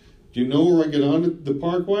 Do you know where I get on the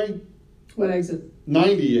parkway? What exit?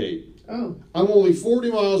 98. Oh. I'm only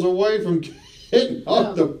 40 miles away from getting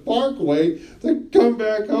up the parkway to come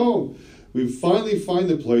back home. We finally find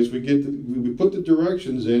the place. We put the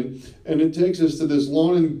directions in, and it takes us to this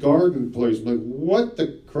lawn and garden place. I'm like, what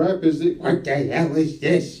the crap is it? What the hell is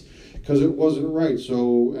this? Because it wasn't right.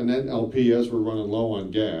 So, and then LPS, we're running low on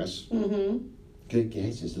gas. Mm-hmm. Okay,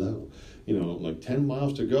 gas is low. 10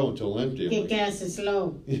 miles to go until empty. Gas is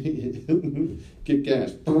low. Get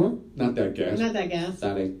gas. Not that gas. Not that gas.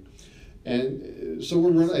 Sorry. And so we're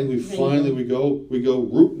running, and we go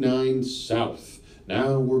Route 9 south.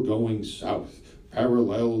 Now we're going south,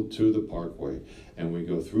 parallel to the parkway. And we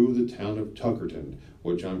go through the town of Tuckerton,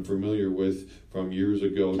 which I'm familiar with from years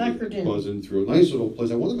ago. Tuckerton. Buzzing through a nice little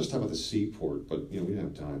place. I wanted to stop at the seaport, but we didn't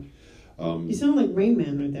have time. You sound like Rain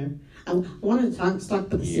Man right there. I wanted to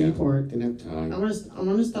stop at the seaport. Didn't have time. I want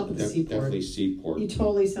to stop at the seaport. Definitely seaport. You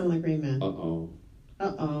totally sound like Rain Man. Uh-oh.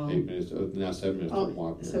 8 minutes, now 7 minutes to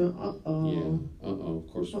walk. Uh-oh. Yeah. Uh-oh.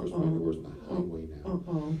 Of course, where's my highway now?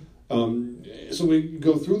 Uh-oh. So we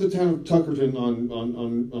go through the town of Tuckerton on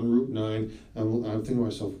Route 9, and I'm thinking to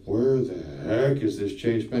myself, where the heck is this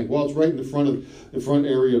Chase Bank? Well, it's right in the front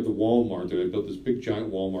area of the Walmart. They built this big giant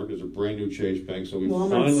Walmart. There's a brand new Chase Bank, so we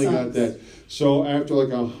finally got that. So after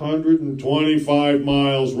 125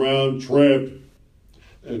 miles round trip,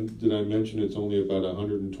 And did I mention it's only about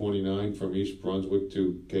 129 from East Brunswick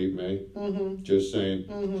to Cape May? Mm-hmm. Just saying.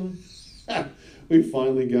 Mm-hmm. We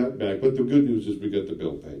finally got back, but the good news is we got the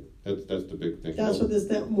bill paid. That's the big thing. That's what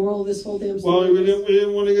that moral of this whole damn Well, story we is.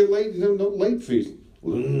 didn't want to get late. No late fees.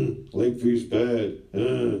 Late fees bad.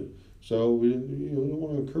 So we don't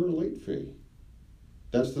want to incur a late fee.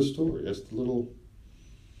 That's the story. That's the little.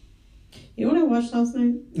 You know what I watched last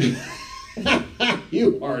night?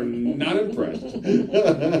 You are not impressed.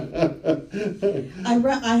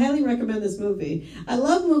 I highly recommend this movie. I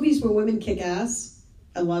love movies where women kick ass.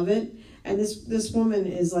 I love it. And this woman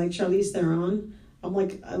is like Charlize Theron. I'm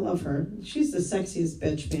like, I love her. She's the sexiest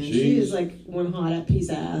bitch, man. She is like one hot piece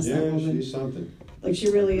of ass. Yeah, that woman. she's something. Like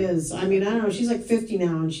she really is. I mean, I don't know. She's like 50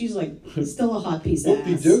 now, and she's like still a hot piece of ass.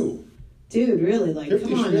 Whoop-de-doo. Dude, really? Like, 50,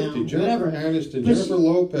 come on 50. now. Jennifer Whatever. Aniston, But Jennifer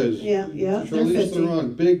Lopez. Yeah, they're Charlize 50.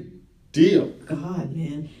 Theron, big deal. God,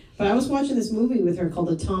 man. But I was watching this movie with her called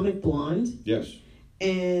Atomic Blonde. Yes.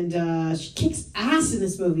 And she kicks ass in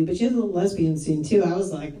this movie, but she has a little lesbian scene too. I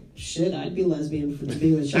was like, shit, I'd be lesbian to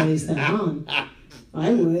be with Charlize Theron.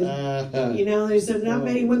 I would. You know, there's not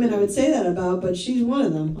many women I would say that about, but she's one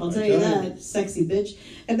of them. I'll tell you that. Sexy bitch.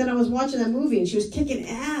 And then I was watching that movie, and she was kicking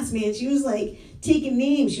ass, man. She was like taking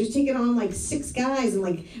names. She was taking on like 6 guys and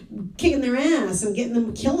like kicking their ass and getting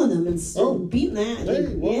them, killing them, and beating that. Hey,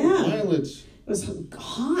 whoa, yeah, violence. it was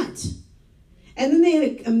hot. And then they had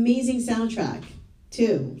an amazing soundtrack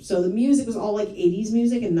too. So the music was all like 80s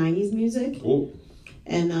music and 90s music. Cool.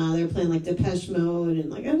 And they were playing like Depeche Mode, and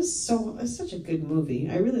like it was such a good movie.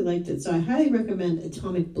 I really liked it, so I highly recommend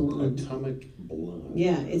Atomic Blonde. Atomic Blonde.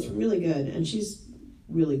 Yeah, it's really good, and she's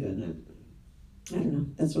really good in it. I don't know.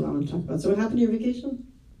 That's what I want to talk about. So what happened to your vacation?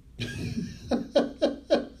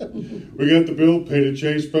 We got the bill paid at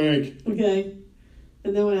Chase Bank. Okay,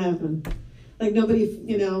 and then what happened? Like nobody,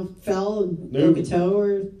 fell and Nope. broke a toe,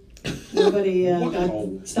 or nobody Wow.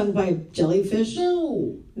 got stung by a jellyfish.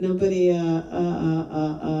 No. Nobody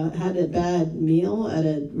had a bad meal at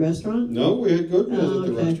a restaurant. No, we had good meals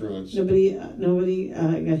at the Okay. restaurants. Nobody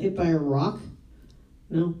got hit by a rock.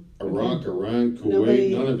 No. Iraq, Iran, Kuwait,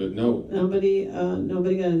 Nobody- none of it. No. Nobody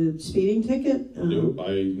got a speeding ticket. Nope,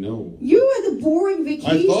 no. You had a boring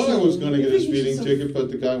vacation. I thought I was going to Your get a vacation's speeding so- ticket,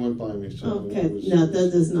 but the guy went by me. So Okay, it was, no,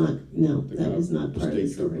 that does not. No, The that guy- is not the part of the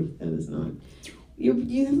state story. trooper. That is not.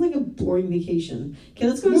 You have like a boring vacation. Okay,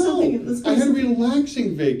 let's go to No, something. Let's go I to had a something.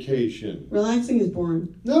 relaxing vacation. Relaxing is boring.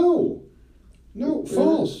 No,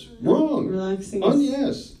 false, wrong. Relaxing.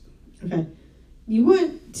 Yes. Okay. You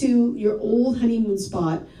went to your old honeymoon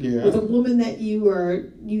spot Yeah. with a woman that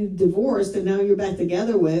you divorced and now you're back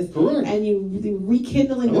together with. Correct. And you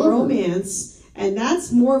rekindling I the love her. romance. And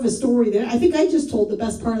that's more of a story there. I think I just told the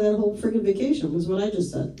best part of that whole friggin' vacation was what I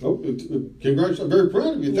just said. Oh, congrats! I'm very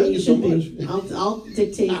proud of you. Yeah, Thank you so should much. be. I'll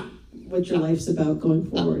dictate what your life's about going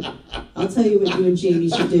forward. I'll tell you what you and Jamie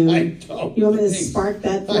should do. I don't You want me to think- spark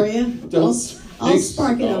that for you? Don't I'll think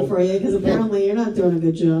spark it so. up for you because apparently you're not doing a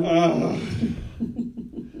good job.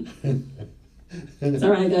 It's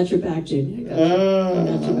all right, I got your back, Jamie. I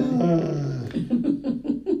got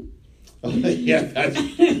you. Yeah,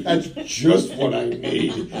 that's just what I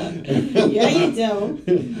need. Yeah, you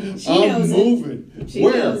do. She I'm knows it. moving. She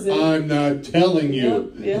Where? knows it. I'm not telling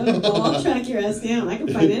you. Yep. Well, I'll track your ass down. I can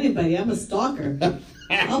find anybody. I'm a stalker.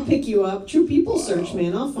 I'll pick you up. True people search,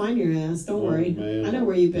 man. I'll find your ass. Don't worry. Man. I know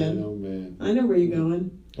where you've been. Oh man. I know where you're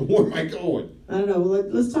going. Where am I going? I don't know. Well,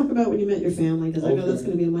 let's talk about when you met your family because I know Okay. that's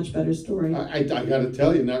going to be a much better story. I got to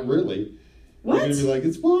tell you, not really. What? You're gonna be like,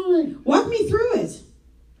 it's boring. Walk me through it.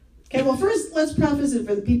 Okay, well, first, let's preface it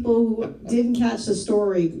for the people who didn't catch the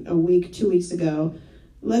story 2 weeks ago.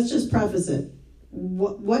 Let's just preface it.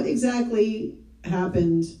 What exactly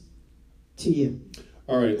happened to you?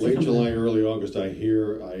 All right, late Come July, early August. I'm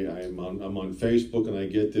on Facebook and I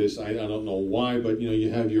get this. I don't know why, but you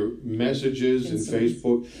have your messages in Incidents.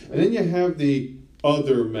 Facebook, and then you have the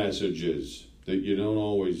other messages that you don't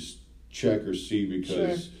always check or see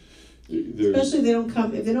because they're Especially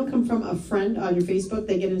if they don't come from a friend on your Facebook,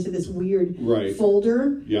 they get into this weird right.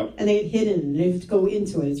 folder Yep. and they get hidden. They have to go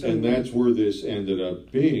into it. It's really And weird. that's where this ended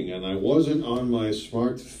up being. And I wasn't on my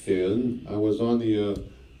smartphone. I was on the,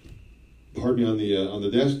 on the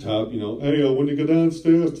desktop. Hey, when you go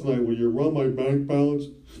downstairs tonight, will you run my bank balance?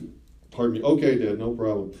 Pardon me. Okay, Dad, no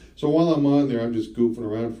problem. So while I'm on there, I'm just goofing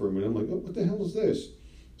around for a minute. I'm like, oh, what the hell is this?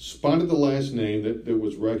 Spotted the last name that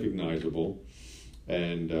was recognizable.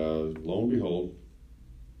 And lo and behold,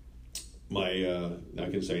 I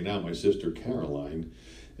can say now, my sister Caroline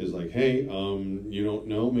is like, hey, you don't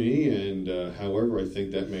know me, and however, I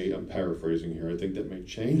think that I'm paraphrasing here, I think that may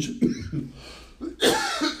change.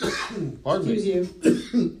 Pardon me.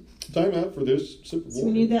 Excuse you. Time out for this sip of So we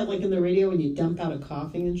water. need that like in the radio when you dump out a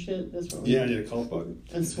coughing and shit. That's what we Yeah, I need a cough button.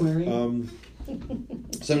 And swearing.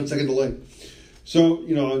 7-second delay. So,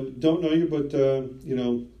 you know, I don't know you, but, you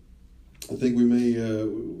know, I think we may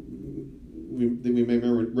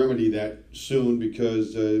remedy that soon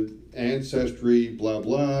because Ancestry, blah,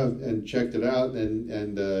 blah, and checked it out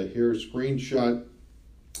and here's a screenshot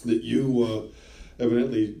that you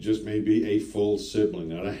evidently just may be a full sibling,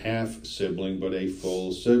 not a half sibling, but a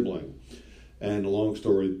full sibling. And the long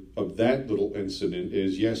story of that little incident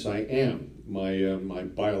is, yes, I am. My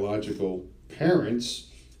biological parents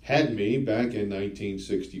had me back in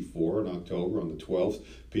 1964 in October on the 12th.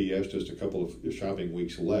 P.S. Just a couple of shopping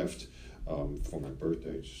weeks left for my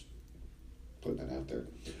birthday. Just putting that out there.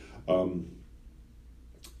 And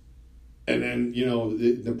then, you know,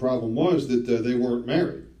 the problem was that they weren't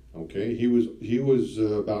married. Okay, he was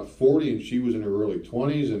about 40 and she was in her early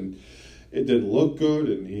 20s, and it didn't look good.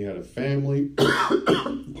 And he had a family.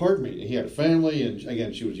 Pardon me. He had a family, and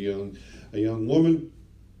again, she was a young woman,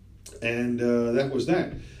 and that was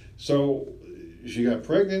that. So she got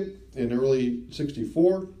pregnant in early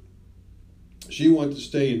 '64. She went to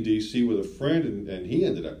stay in D.C. with a friend, and he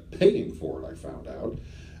ended up paying for it. I found out,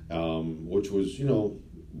 which was, you know,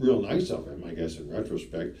 real nice of him, I guess, in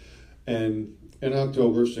retrospect. And in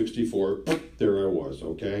October '64, there I was,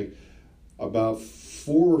 okay? About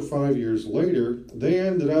 4 or 5 years later, they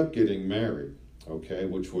ended up getting married, okay?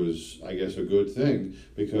 Which was, I guess, a good thing,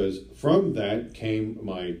 because from that came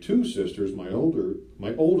my two sisters, my older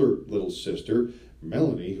little sister,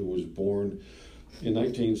 Melanie, who was born in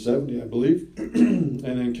 1970, I believe, and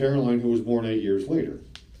then Caroline, who was born 8 years later.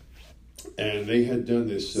 And they had done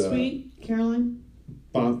this... Sweet Caroline?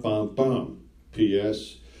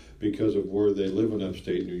 P.S. Because of where they live in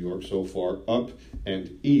upstate New York, so far up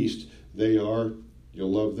and east, they are,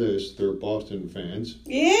 you'll love this, they're Boston fans.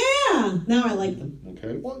 Yeah! Now I like them.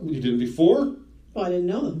 Okay, well, you didn't before? Well, I didn't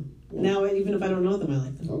know them. Now, even if I don't know them, I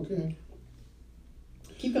like them. Okay.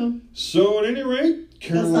 Keep going. So, at any rate,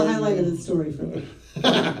 Caroline... That's the highlight of the story for me.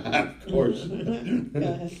 Of course. Go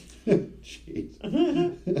ahead. Jeez.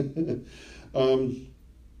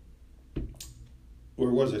 Where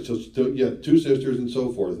was I? So, yeah, two sisters and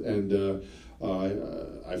so forth. And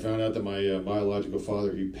I found out that my biological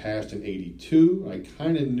father, he passed in '82. I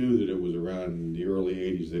kind of knew that it was around the early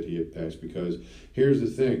 '80s that he had passed, because here's the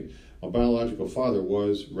thing. My biological father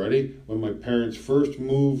was, ready, when my parents first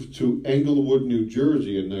moved to Englewood, New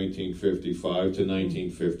Jersey in 1955 to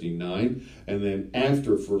 1959, and then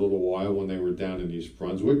after for a little while when they were down in East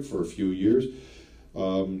Brunswick for a few years,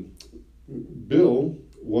 Bill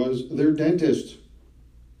was their dentist.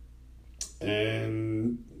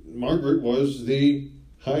 And Margaret was the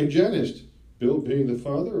hygienist, Bill being the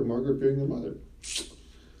father and Margaret being the mother.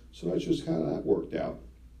 So that's just how that worked out.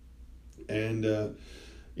 And,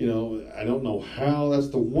 you know, I don't know how. That's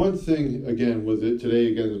the one thing, again, with it. Today,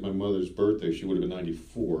 again, is my mother's birthday. She would have been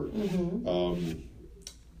 94. Mm-hmm.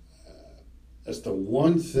 That's the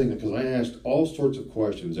one thing, because I asked all sorts of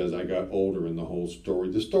questions as I got older in the whole story.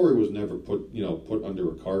 The story was never put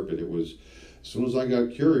under a carpet. It was, as soon as I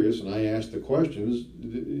got curious and I asked the questions,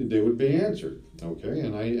 they would be answered. Okay,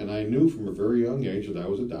 and I knew from a very young age that I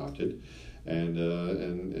was adopted, and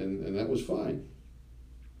that was fine.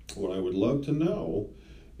 What I would love to know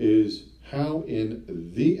is how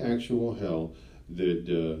in the actual hell did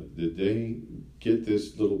they get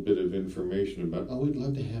this little bit of information about, oh, we'd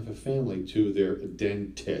love to have a family, to their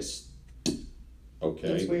dentist. Okay,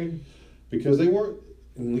 That's weird. Because they weren't,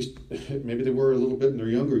 at least maybe they were a little bit in their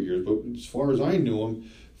younger years, but as far as I knew them,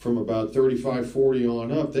 from about 35, 40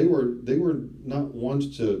 on up, they were not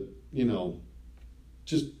ones to, you know,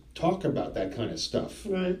 just talk about that kind of stuff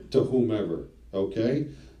Right. to whomever. Okay,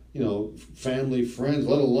 you know, family, friends,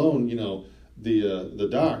 let alone, you know, the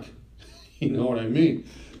doc. You know what I mean?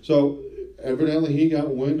 So evidently he got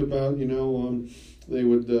wind about, you know, they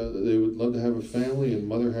would love to have a family, and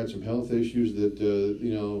mother had some health issues that,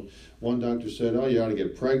 you know, one doctor said, oh, you ought to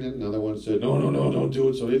get pregnant. Another one said, no, don't do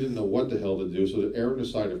it. So they didn't know what the hell to do. So to err on the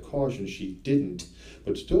side of caution, she didn't,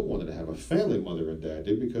 but still wanted to have a family, mother and dad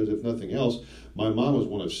did, because if nothing else, my mom was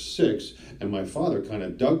one of 6, and my father kind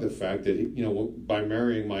of dug the fact that, he, you know, by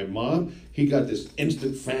marrying my mom, he got this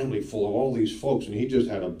instant family full of all these folks, and he just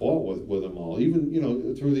had a ball with them all, even, you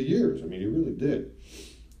know, through the years. I mean, he really did.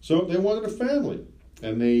 So they wanted a family,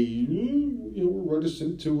 and they, you know, were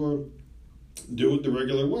reticent to do it the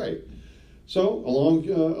regular way. So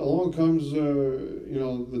along comes, you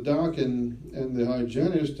know, the doc and the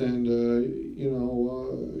hygienist, and, you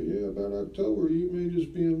know, yeah, about October, you may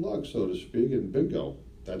just be in luck, so to speak, and bingo.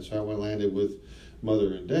 That's how I landed with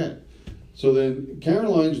mother and dad. So then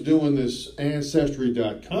Caroline's doing this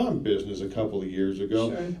Ancestry.com business a couple of years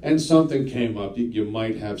ago, Sure. and something came up. You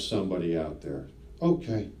might have somebody out there.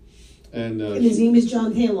 Okay. And And his name is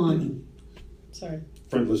John Thalon. Sorry.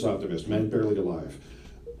 friendless optimist, man barely alive.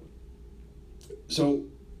 So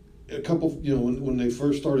a couple, when they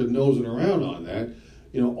first started nosing around on that,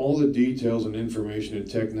 all the details and information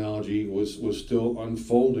and technology was still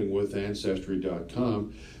unfolding with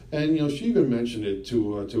Ancestry.com. And she even mentioned it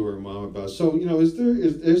to her mom about, so is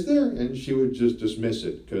there, and she would just dismiss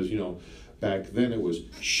it because back then it was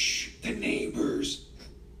shh, the neighbors.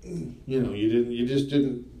 You just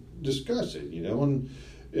didn't discuss it,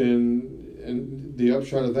 and the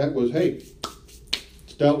upshot of that was, hey,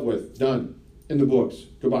 it's dealt with, done, in the books,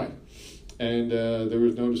 goodbye, and there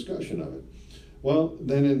was no discussion of it. Well,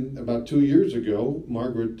 then about 2 years ago,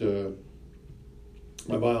 Margaret,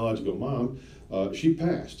 my biological mom, she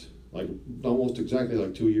passed, like almost exactly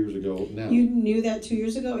like 2 years ago now. You knew that 2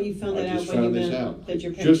 years ago, or you found I that out just when you found this met out. that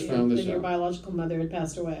your I just found that this your out. biological mother had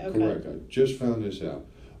passed away? Okay. Correct. I just found this out.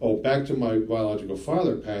 Oh, back to my biological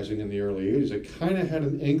father passing in the early 80s. I kind of had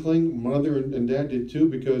an inkling. Mother and dad did too,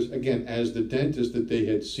 because, again, as the dentist that they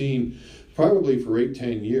had seen probably for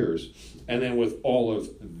 8-10 years, and then with all of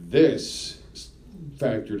this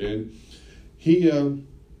factored in, he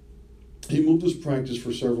moved his practice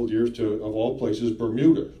for several years to, of all places,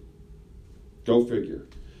 Bermuda. Go figure.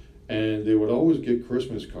 And they would always get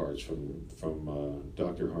Christmas cards from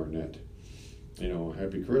Dr. Harnett.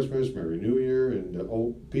 Happy Christmas, Merry New Year, and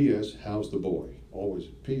P.S. How's the boy? Always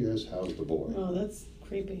P.S. How's the boy? Oh, that's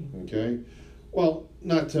creepy. Okay. Well,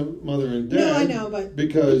 not to mother and dad. No, I know, but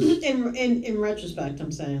because in retrospect,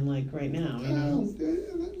 I'm saying like right now, not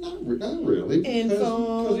really. And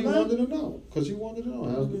Because he wanted to know. Because he wanted to know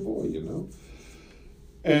how's the boy,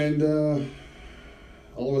 And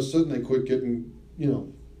all of a sudden, they quit getting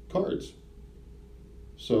cards.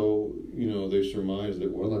 So, they surmised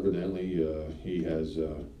that, well, evidently he has,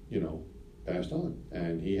 passed on.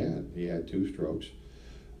 And he had 2 strokes,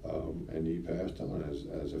 and he passed on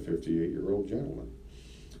as a 58-year-old gentleman.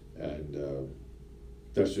 And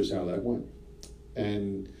that's just how that went.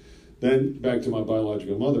 And then back to my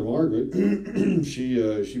biological mother, Margaret,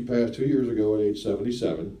 she passed 2 years ago at age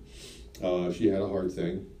 77. She had a heart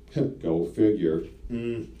thing. Go figure.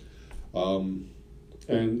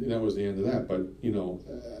 And that was the end of that. But,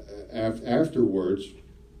 afterwards,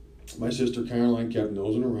 my sister Caroline kept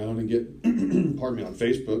nosing around and pardon me, on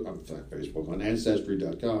Facebook, on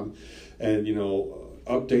Ancestry.com, and,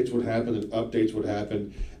 updates would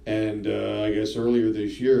happen. And I guess earlier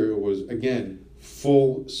this year, it was, again,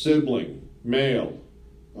 full sibling, male.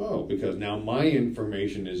 Oh, because now my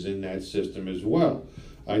information is in that system as well.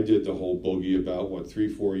 I did the whole boogie about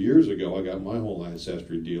 3-4 years ago. I got my whole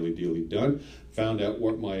ancestry dealy done. Found out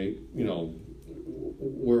what my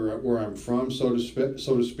where I'm from, so to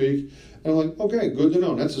speak. And I'm like, okay, good to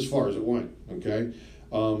know. That's as far as it went. Okay,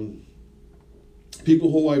 people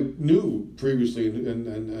who I knew previously,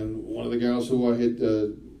 and one of the gals who I had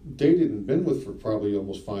dated and been with for probably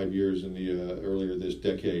almost 5 years in the earlier this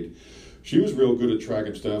decade. She was real good at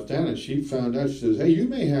tracking stuff down, and she found out, she says, hey, you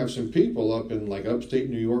may have some people up in like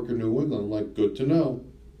upstate New York or New England. I'm like, good to know.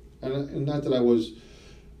 And not that I was,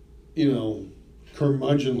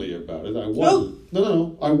 curmudgeonly about it. I wasn't.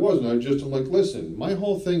 No, I wasn't. I'm like, listen, my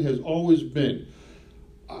whole thing has always been,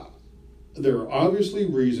 there are obviously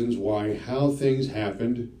reasons why how things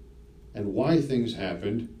happened and why things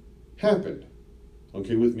happened.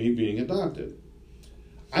 Okay, with me being adopted.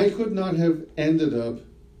 I could not have ended up,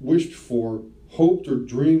 wished for, hoped or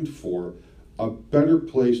dreamed for a better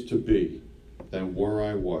place to be than where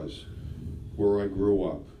I was, where I grew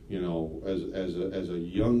up, as a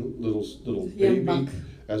young little baby, buck.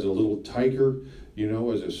 as a little tiger,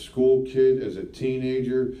 as a school kid, as a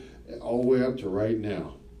teenager, all the way up to right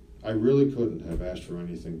now. I really couldn't have asked for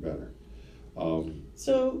anything better. And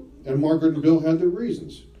Margaret and Bill had their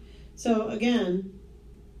reasons. So again,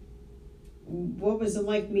 what was it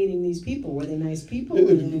like meeting these people? Were they nice people?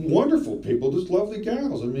 Wonderful people, just lovely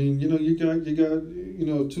gals. I mean, you got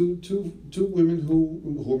two women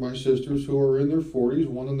who are my sisters who are in their 40s,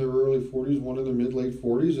 one in their early 40s, one in their mid-late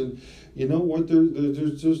 40s, and you know what? They're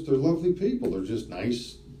lovely people. They're just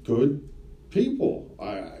nice, good people.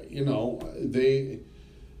 They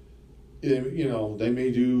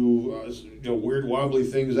may do weird wobbly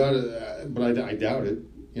things out of, but I doubt it.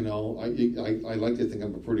 I like to think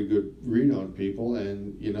I'm a pretty good read on people,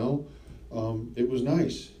 and it was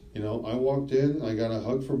nice. I walked in, I got a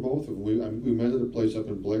hug from both of them. We met at a place up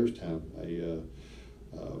in Blairstown, a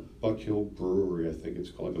Buck Hill Brewery, I think it's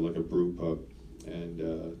called, like a brew pub, and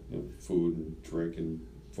food and drink and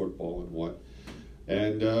football and what.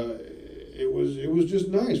 And it was just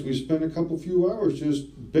nice. We spent a few hours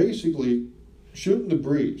just basically shooting the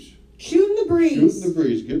breeze. Shooting the breeze. Shooting the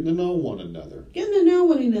breeze, getting to know one another. Getting to know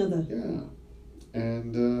one another. Yeah.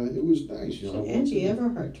 And it was nice. You know, Angie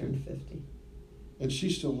Everhart turned 50. And she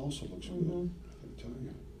still also looks good. Mhm. I tell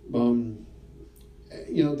you.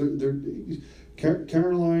 You know,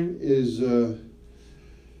 Caroline is the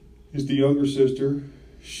younger sister.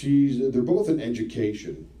 They're both in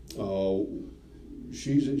education.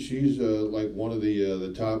 She's like one of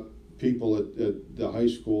the top people at the high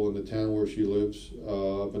school in the town where she lives,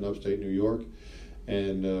 up in upstate New York.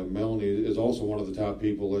 And Melanie is also one of the top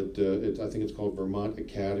people at I think it's called Vermont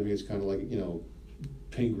Academy. It's kind of like, you know,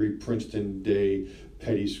 Pingree, Princeton Day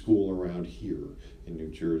petty school around here in New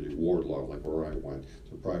Jersey, Wardlaw, like where I went.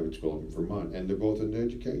 It's a private school in Vermont, and they're both in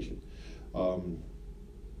education. You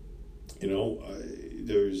know,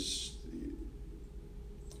 there's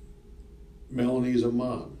Melanie's a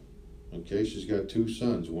mom. Okay, she's got 2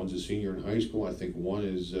 sons. One's a senior in high school. I think one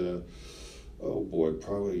is,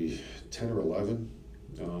 probably 10 or 11.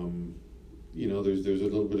 You know, there's a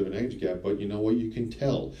little bit of an age gap, but you know what? You can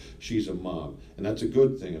tell she's a mom, and that's a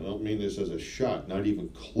good thing. I don't mean this as a shot, not even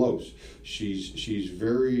close. She's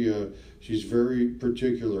very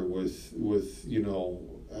particular with you know,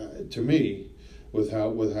 to me, with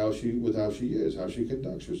how she is, how she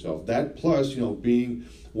conducts herself. That plus, you know, being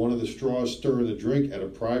one of the straws stirring the drink at a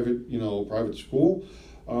private school,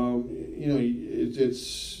 you know,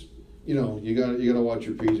 it's you know, you gotta watch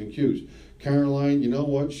your P's and Q's. Caroline, you know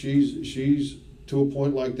what? She's to a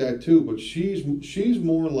point like that too, but she's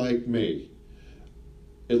more like me.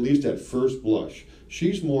 At least at first blush,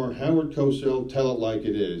 she's more Howard Cosell, tell it like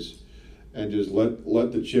it is, and just let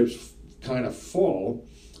the chips kind of fall.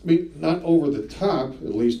 I mean, not over the top,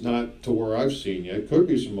 at least not to where I've seen yet. Could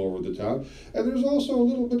be some over the top, and there's also a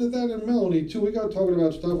little bit of that in Melanie too. We got talking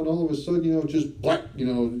about stuff, and all of a sudden, you know, just black. You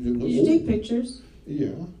know, Did you take pictures?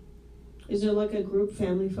 Yeah. Is there like a group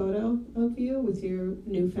family photo of you with your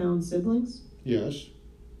newfound siblings? Yes.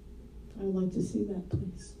 I would like to see that,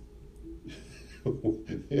 please.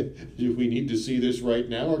 Do we need to see this right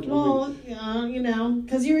now, or Well, you know,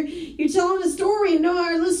 because you're telling a story, and no,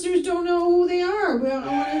 our listeners don't know who they are. Well,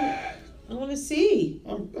 I want to see.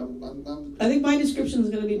 I think my description is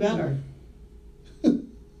going to be better.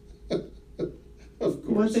 Of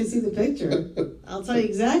course. Once I see the picture, I'll tell you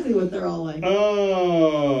exactly what they're all like.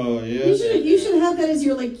 Oh, yeah. You should have that as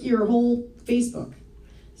your whole Facebook.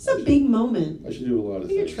 It's a big moment. I should do a lot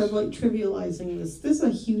of You're things. trivializing this. This is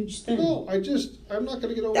a huge thing. No, I'm not going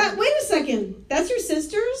to get over That. Wait a second. That's your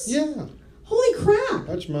sisters? Yeah. Holy crap.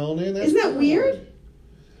 That's Melanie. And that's Isn't that Caroline. weird?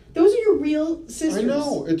 Those are your real sisters. I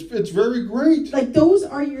know. It's very great. Like, those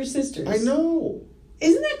are your sisters. I know.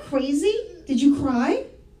 Isn't that crazy? Did you cry?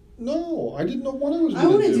 No, I didn't know what I was I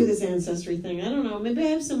going want to to do this ancestry thing. I don't know. Maybe I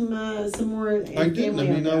have some more. I didn't. I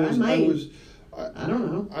mean, I don't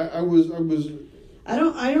know. I was. I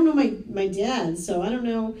don't know my dad, so I don't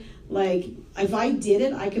know. Like, if I did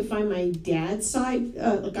it, I could find my dad's side.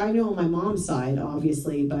 Like, I know my mom's side,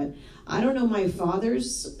 obviously, but I don't know my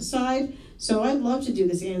father's side. So I'd love to do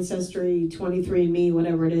this Ancestry 23andMe,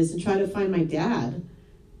 whatever it is, and try to find my dad,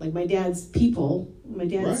 like my dad's people, my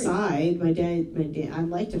dad's side, my dad. I'd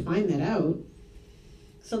like to find that out.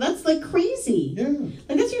 So that's like crazy. Yeah.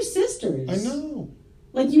 Like, that's your sisters. I know.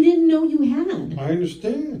 Like, you didn't know you had. I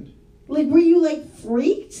understand. Like, were you like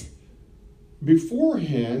freaked?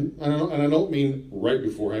 Beforehand, and I don't mean right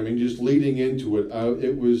beforehand. I mean just leading into it.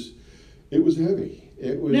 It was heavy.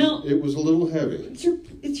 It was a little heavy.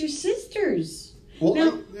 It's your sisters. Well,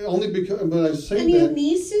 now, only because, but I say and you have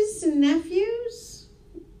nieces and nephews.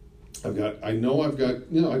 I've got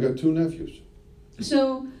 2 nephews.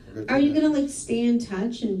 So, are you gonna like stay in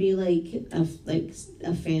touch and be like a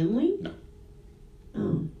family? No.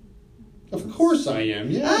 Oh. Of course I am.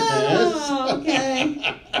 Yes. Oh, okay.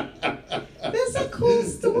 That's a cool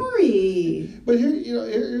story. But here's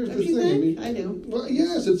Don't the you thing. think? I do. Well,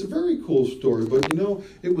 yes, it's a very cool story, but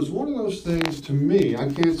it was one of those things to me. I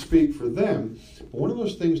can't speak for them, but one of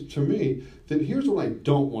those things to me that here's what I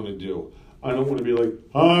don't want to do. I don't want to be like,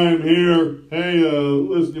 "Hi, I'm here. Hey,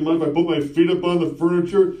 listen, you mind if I put my feet up on the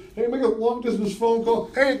furniture? Hey, make a long distance phone call.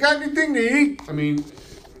 Hey, got anything to eat?" I mean,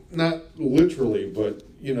 not literally, but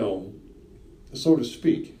so to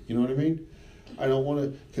speak. You know what I mean? I don't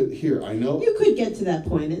want to. Here, I know. You could get to that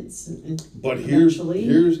point. But here's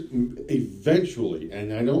eventually,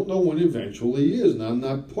 and I don't know when eventually is, and I'm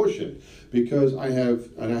not pushing because I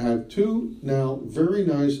have 2 now very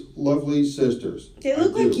nice, lovely sisters. They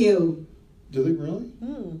look like you. Do they really?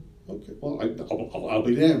 Hmm. Okay, well, I'll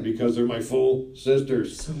be damned because they're my full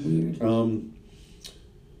sisters. So weird.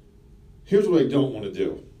 Here's what I don't want to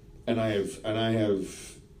do, and I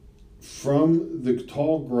have from the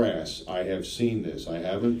tall grass. I have seen this. I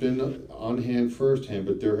haven't been on hand firsthand,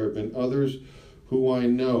 but there have been others who I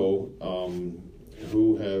know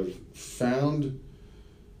who have found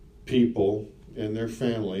people in their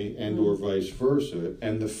family and or vice versa,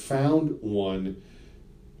 and the found one,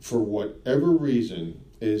 for whatever reason,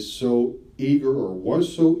 is so eager or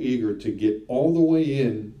was so eager to get all the way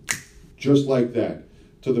in just like that,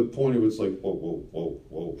 to the point of it's like,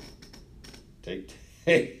 whoa. Take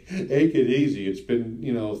it easy. It's been,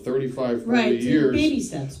 35, 40 years baby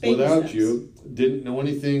steps, baby without steps. you. Didn't know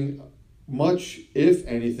anything much, if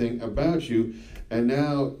anything, about you. And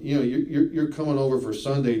now, you're coming over for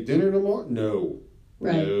Sunday dinner tomorrow? No.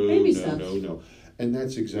 Right. No, Baby no, steps. no. And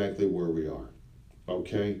that's exactly where we are.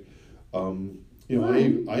 Okay?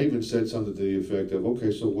 Right. I even said something to the effect of,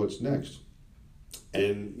 okay, so what's next?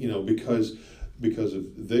 And, because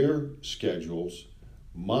of their schedules,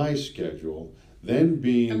 my schedule, then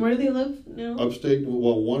being And where do they live now? upstate,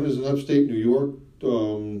 well, one is in upstate New York,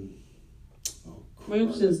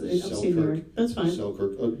 Which is in upstate New York. That's fine.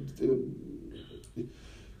 Selkirk,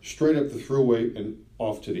 straight up the thruway and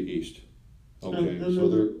off to the east. Okay, And so then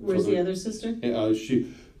they're where's the other sister?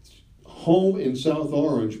 she home in South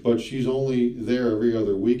Orange, but she's only there every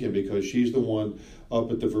other weekend because she's the one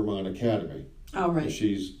up at the Vermont Academy. Oh, right.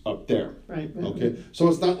 She's up there. Right. Okay, so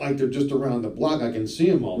it's not like they're just around the block. I can see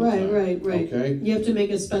them all the time. Right. Okay, You have to make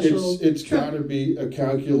a special. it's trip. got to be a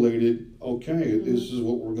calculated. Okay, this is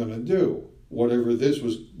what we're going to do. Whatever this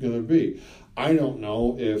was going to be, I don't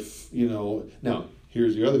know if Now,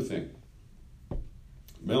 here's the other thing.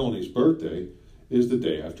 Melanie's birthday is the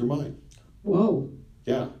day after mine. Whoa.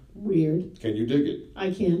 Yeah, Weird. can you dig it?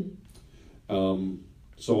 I can.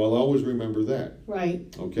 So I'll always remember that.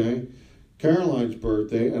 Right. Okay. Caroline's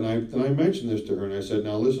birthday, and I mentioned this to her, and I said,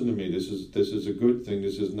 "Now listen to me. This is a good thing.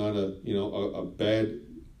 This is not a bad,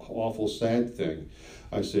 awful, sad thing."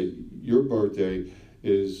 I said, "Your birthday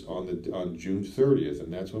is on June 30th,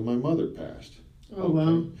 and that's when my mother passed." Oh,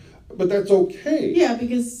 wow. But that's okay. Yeah,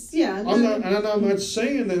 because I'm not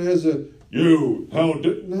saying that as a no.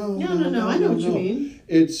 No. I know what you mean.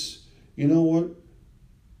 It's what,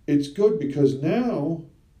 it's good because now.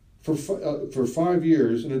 For 5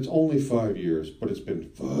 years, and it's only 5 years, but it's been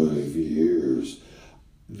 5 years,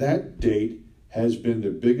 that date has been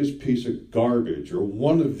the biggest piece of garbage, or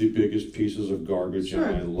one of the biggest pieces of garbage in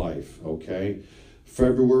my life, okay?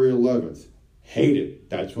 February 11th, hate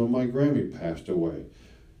it. That's when my Grammy passed away.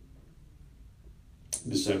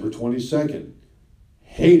 December 22nd,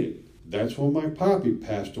 hate it. That's when my Poppy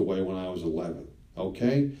passed away when I was 11,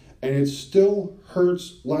 okay? And it still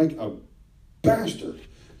hurts like a bastard.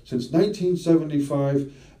 Since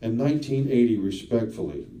 1975 and 1980,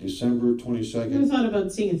 respectfully. December 22nd. You ever thought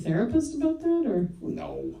about seeing a therapist about that, or?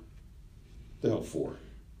 No. The hell for?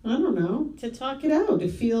 I don't know. To talk it out, to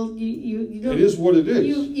feel you don't. It is what it is.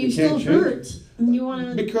 You still can't change hurt. it. You want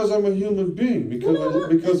to. Because I'm a human being. Because No,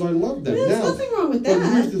 because I love them. There's Now, nothing wrong with but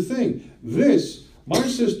that. here's the thing. My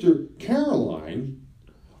sister Caroline,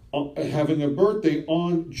 having a birthday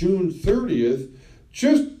on June 30th,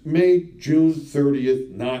 just made June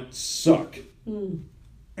 30th not suck.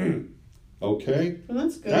 Okay? Well,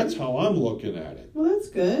 that's good. That's how I'm looking at it. Well, that's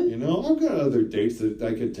good. I've got other dates that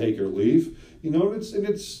I could take or leave. And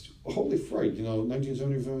it's holy fright.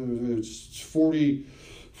 1975. It's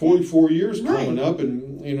 44 years coming up,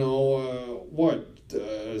 and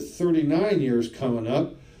 39 years coming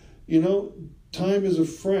up. Time is a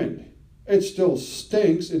friend. It still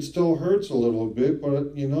stinks. It still hurts a little bit,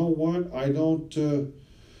 but you know what? I don't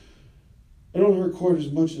hurt quite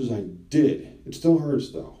as much as I did. It still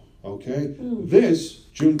hurts though. Okay. This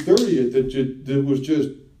June 30th that was just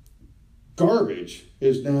garbage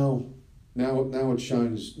is now it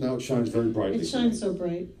shines. Now it shines very brightly. It shines so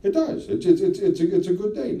bright. It does. It's a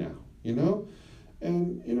good day now.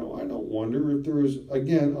 And I don't wonder if there was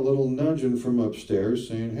again a little nudging from upstairs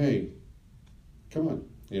saying, "Hey, come on,"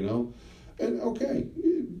 And okay,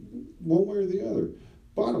 one way or the other.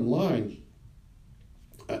 Bottom line,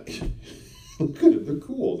 look at it. They're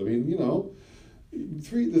cool. I mean, the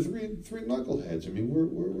three knuckleheads. I mean,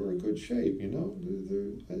 we're in good shape.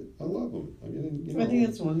 I love them. I mean, I think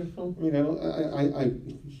that's wonderful. I mean,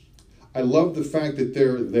 I love the fact that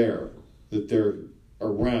they're there, that they're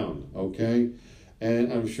around. Okay,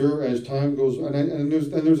 and I'm sure as time goes on, and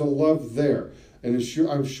there's a love there. And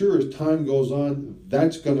I'm sure as time goes on,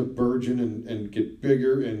 that's going to burgeon and get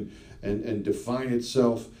bigger and define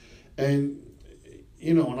itself. And,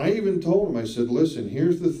 you know, and I even told him, I said, listen,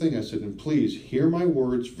 here's the thing. I said, and please hear my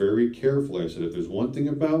words very carefully. I said, if there's one thing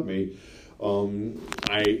about me,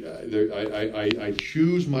 I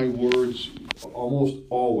choose my words almost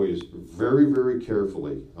always very, very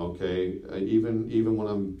carefully, okay? Even when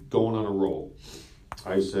I'm going on a roll.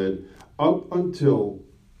 I said, up until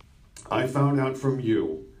I found out from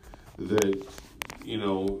you that, you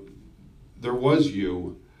know, there was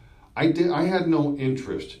you, I had no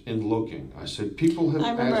interest in looking. I said, people have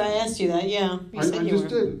I remember asked I asked you that, yeah. You said I you just were.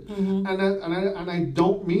 didn't. Mhm. And I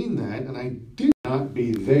don't mean that, and I did not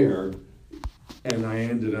be there, and I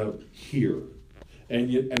ended up here. And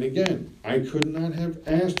yet, and again, I could not have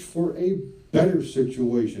asked for a better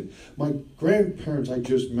situation. My grandparents I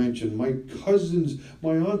just mentioned, my cousins,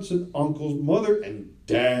 my aunts and uncles, mother and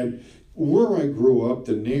dad, where I grew up,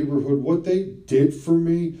 the neighborhood, what they did for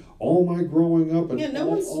me, all my growing up, and Yeah, no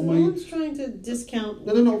one's trying to discount.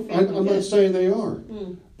 No. your family. I'm not saying they are,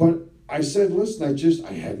 Mm, but I said, listen,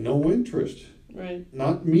 I had no interest. right.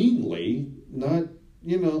 Not meanly, not,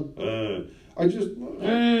 you know, I just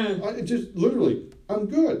literally, I'm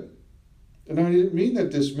good. And I didn't mean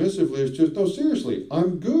that dismissively. It's just, no, seriously,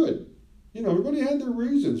 I'm good. You know, everybody had their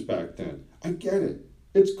reasons back then. I get it.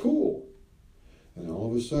 It's cool. And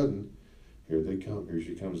all of a sudden, here they come. Here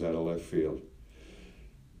she comes out of left field.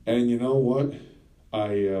 And you know what?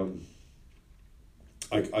 I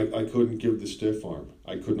couldn't give the stiff arm.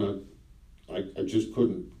 I could not. I just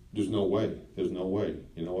couldn't. There's no way. There's no way.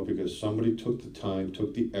 You know what? Because somebody took the time,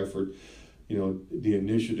 took the effort, you know, the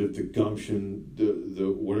initiative, the gumption,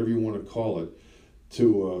 the whatever you want to call it,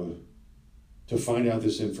 to find out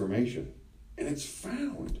this information, and it's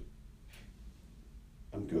found.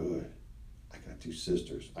 I'm good. I got two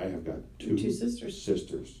sisters. I have got two sisters.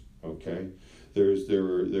 Sisters. Okay. There's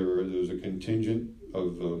a contingent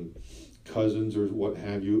of cousins or what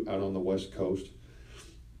have you out on the West Coast.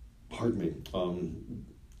 Pardon me.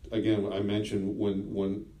 Again, I mentioned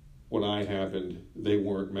when I happened, they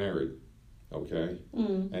weren't married. Okay,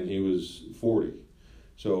 and he was 40,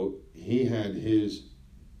 so he had his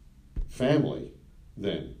family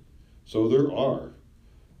then. So there are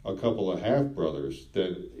a couple of half brothers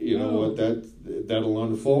that you know what that'll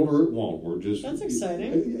unfold or it won't. We're just That's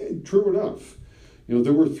exciting. True enough. You know,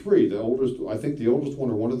 there were three. I think the oldest one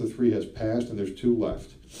or one of the three has passed, and there's two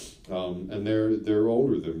left, and they're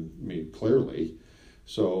older than me clearly.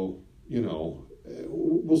 So you know,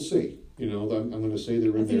 we'll see. You know, I'm going to say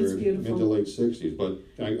they're in their mid to late 60s, but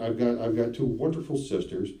I've got two wonderful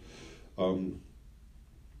sisters.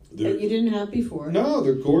 That you didn't have before. No,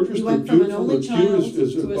 they're gorgeous. You They're went from an beautiful. only They're cute child as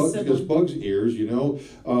to a sibling. bug's ears. You know,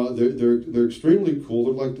 they're extremely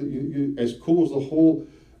cool. They're like as cool as the whole,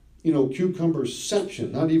 you know, cucumber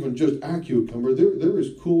section. Not even just a cucumber. They're as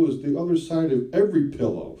cool as the other side of every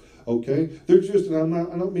pillow. Okay, they're just. And I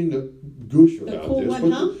don't mean to goosh about cool this, what,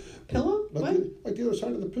 but huh? Pillow? like the other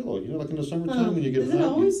side of the pillow. You know, like in the summertime when you get is hot, it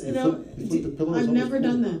always? you flip the pillow. I've never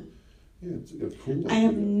done that. Yeah, it's cool. Like I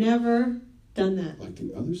have never done that. Like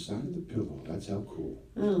the other side of the pillow. That's how cool.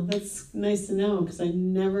 Oh, that's nice to know because I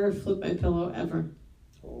never flip my pillow ever.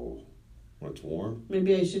 Oh, when it's warm.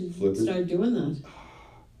 Maybe I should start doing that.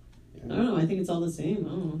 Yeah. I don't know. I think it's all the same. I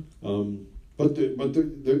don't know. But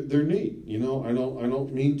they're neat. You know, I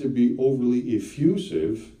don't mean to be overly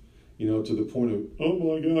effusive. You know, to the point of, oh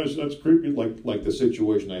my gosh, that's creepy. Like the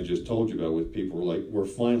situation I just told you about with people. We're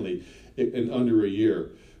finally in under a year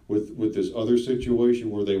with this other situation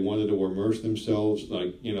where they wanted to immerse themselves,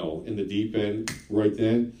 like, you know, in the deep end right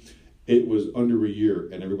then. It was under a year,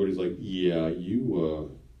 and everybody's like, yeah,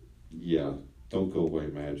 don't go away,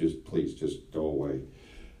 man. Please go away.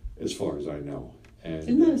 As far as I know. And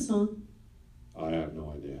Isn't that a song? I have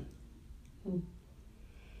no idea.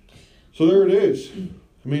 So there it is.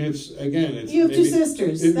 I mean, it's you have two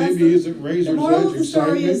sisters. It maybe isn't razor's edge The moral of the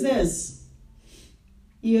story excitement. is this: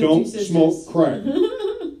 you have Don't two sisters. smoke crack.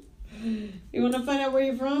 You want to find out where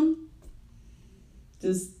you're from?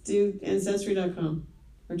 Just do Ancestry.com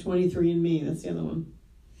or 23andMe. That's the other one.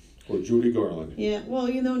 Or Judy Garland. Yeah. Well,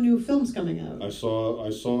 you know, new films coming out. I saw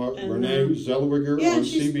And, Renee Zellweger on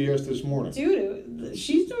CBS this morning. Dude,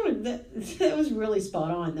 she's doing that. That was really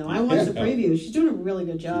spot on, though. I watched the preview. She's doing a really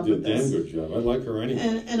good job She with did a this. damn good job. I like her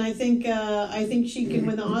anyway. And I think she can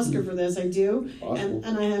win the Oscar for this. I do. Possible.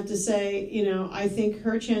 And I have to say, you know, I think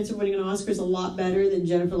her chance of winning an Oscar is a lot better than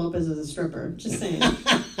Jennifer Lopez as a stripper. Just saying.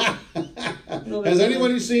 Has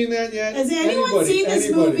anybody seen that yet? Has anyone seen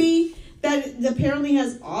this movie that apparently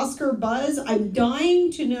has Oscar buzz? I'm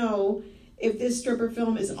dying to know if this stripper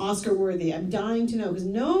film is Oscar worthy. I'm dying to know because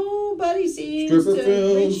nobody seems Stripper to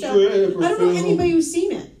film, reach out. stripper I don't know film. anybody who's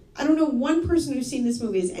seen it. I don't know one person who's seen this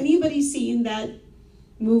movie. Has anybody seen that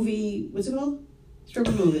movie. What's it called?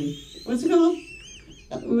 Stripper movie. What's it called?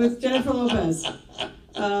 With Jennifer Lopez.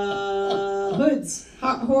 Hoods.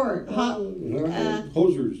 Horror.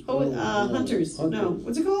 Hosers. Hunters. No.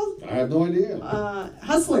 What's it called? I have no idea.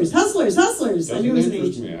 Hustlers. I knew Doesn't his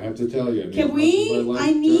interest name. me. I have to tell you. Can as we? much as like I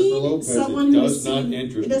Jennifer need Lopez, someone it who's does not seen.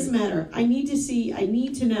 interest It doesn't me. matter. I need to see. I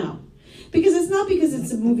need to know. Because it's not because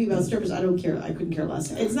it's a movie about strippers. I don't care. I couldn't care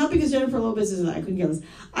less. It's not because Jennifer Lopez is. I couldn't care less.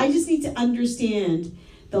 I just need to understand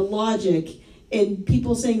the logic in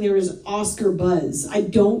people saying there is Oscar buzz. I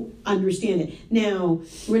don't understand it. Now,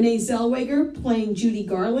 Renee Zellweger playing Judy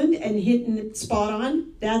Garland and hitting it spot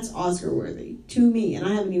on, that's Oscar worthy to me. And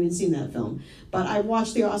I haven't even seen that film. But I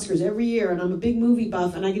watch the Oscars every year, and I'm a big movie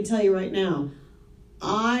buff, and I can tell you right now,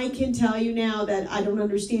 that I don't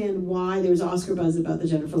understand why there's Oscar buzz about the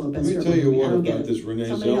Jennifer Lopez. Let me tell you movie. I what don't get about it. this Renee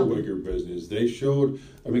Somebody help me. Zellweger business. They showed,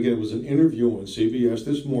 again, it was an interview on CBS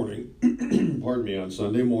this morning, pardon me, on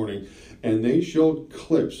Sunday morning, and they showed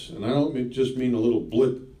clips, and I don't just mean a little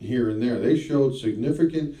blip here and there. They showed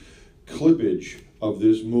significant clippage of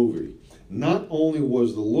this movie. Not only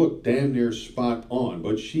was the look damn near spot on,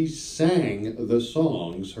 but she sang the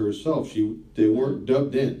songs herself. They weren't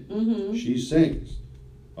dubbed in. Mm-hmm. She sings.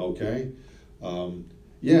 Okay?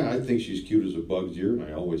 Yeah, I think she's cute as a bug's ear, and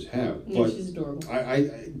I always have. Yeah, But she's adorable.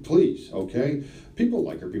 I please, okay? People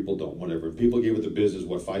like her, people don't, whatever. People gave it the business,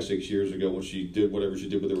 5-6 years ago when she did whatever she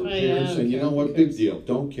did with her appearance, and you know what? Big deal.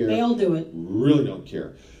 Don't care. They all do it. Really don't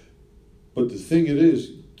care. But the thing it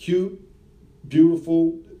is, cute,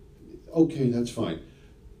 beautiful, okay, that's fine.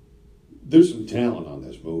 There's some talent on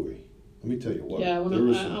this movie. Let me tell you what. Yeah, I want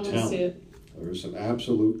to see it. There is some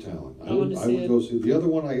absolute talent. I would go see. The other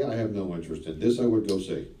one I have no interest in. This I would go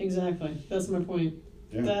see. Exactly. That's my point.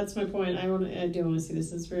 Yeah. That's my point. I do want to see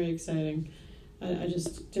this. It's very exciting.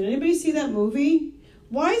 Did anybody see that movie?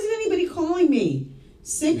 Why isn't anybody calling me?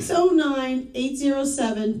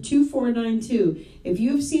 609-807-2492. If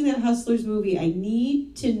you've seen that Hustlers movie, I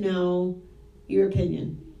need to know your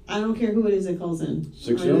opinion. I don't care who it is that calls in.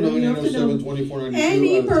 609-807-2492.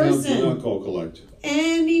 Any person. Do not call collect.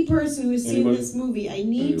 Any person who's seen Anybody? this movie, I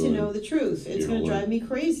need to Anybody? know the truth. It's going to drive me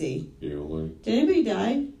crazy. Did Did anybody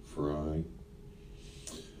die? Fry.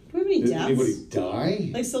 Do we have any Did deaths? anybody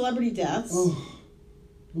die? Like celebrity deaths? Oh,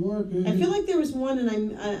 Lord, baby. I feel like there was one and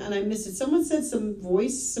I missed it. Someone said some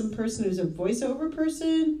person who's a voiceover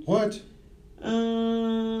person. What?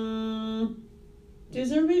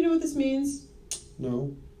 Does everybody know what this means?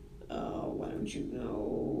 No. Oh, why don't you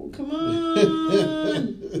know? Come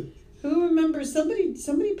on. Who remembers?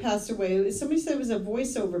 Somebody passed away. Somebody said it was a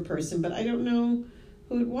voiceover person, but I don't know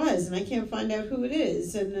who it was, and I can't find out who it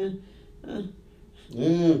is. And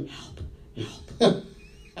Yeah. help.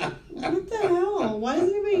 What the hell? Why does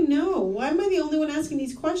anybody know? Why am I the only one asking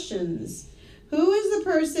these questions? Who is the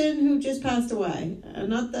person who just passed away?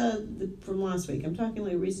 Not the from last week. I'm talking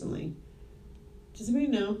like recently. Does anybody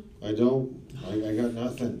know? I don't. I got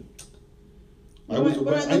nothing. What do I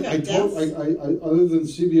look at? Deaths? Other than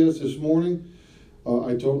CBS this morning,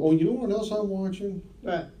 I told. Oh, you know what else I'm watching?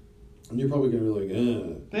 What? And you're probably gonna be like,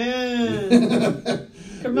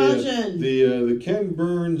 Curmudgeon. The Ken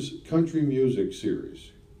Burns country music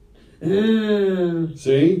series. Mm.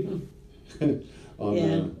 See, on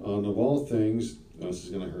Yeah. on of all things, this is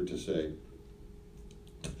gonna hurt to say.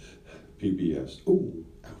 PBS. Ooh,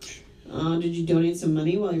 ouch. Did you donate some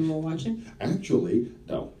money while you were watching? Actually,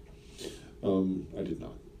 no. I did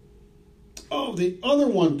not. Oh, the other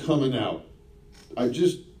one coming out.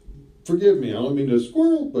 Forgive me, I don't mean to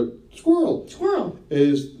squirrel. Squirrel.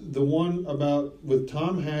 Is the one with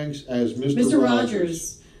Tom Hanks as Mr.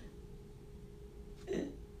 Rogers.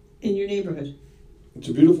 In your neighborhood. It's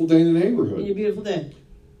a beautiful day in the In neighborhood. your beautiful day.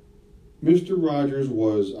 Mr. Rogers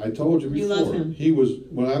was, I told you before. You love him. He was,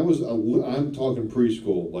 when I'm talking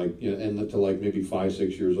preschool, and to maybe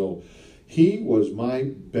 5-6 years old. He was my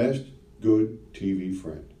best good TV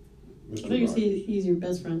friend. Mr. I think Rogers. he's your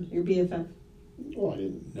best friend, your BFF. Well, I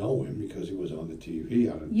didn't know him because he was on the TV.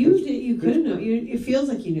 You could have known. It feels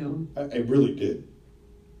like you knew him. I really did.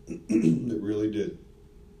 It really did.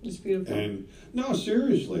 It's beautiful. And no,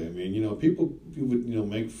 seriously, I mean, people would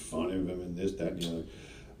make fun of him and this, that, and the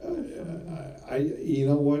other. You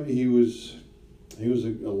know what? He was a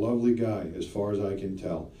lovely guy as far as I can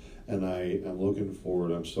tell, and I'm looking forward.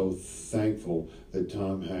 I'm so thankful that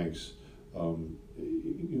Tom Hanks, or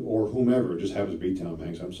whomever, just happens to be Tom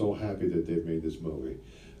Hanks. I'm so happy that they've made this movie.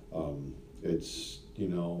 It's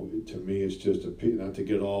to me, it's just not to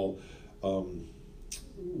get all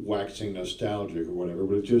waxing nostalgic or whatever,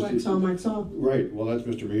 but it just Wax on, wax off. Right. Well, that's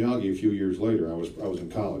Mr. Miyagi. A few years later, I was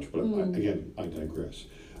in college, but again, I digress.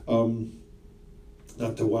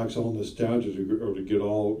 not to wax all nostalgic or to get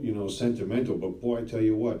all, sentimental, but boy, I tell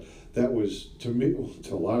you what, that was, to me,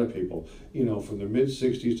 to a lot of people, from the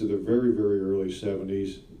mid-'60s to the very, very early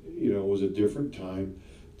 '70s, was a different time.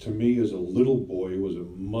 To me, as a little boy, it was a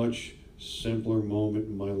much simpler moment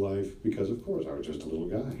in my life because, of course, I was just a little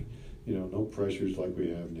guy. No pressures like we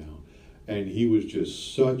have now. And he was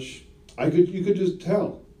just such, you could just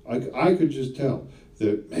tell. I could just tell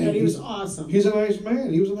that, man, But he was awesome. He's a nice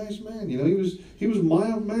man. He was a nice man. He was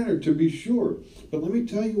mild-mannered, to be sure. But let me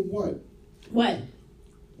tell you what. What?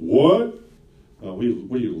 What? What are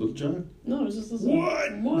you, Little John? No, it's just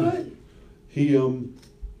listening. What? He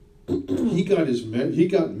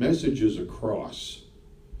got messages across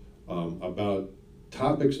about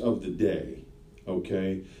topics of the day,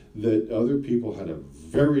 okay, that other people had a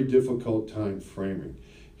very difficult time framing.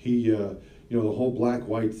 He, the whole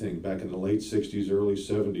black-white thing back in the late '60s, early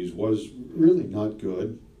 '70s was really not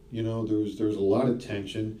good. There was a lot of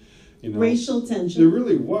tension. Racial tension. There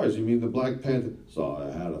really was. The Black Panther. So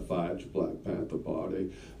I had a fight Black Panther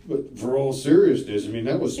party, but for all seriousness,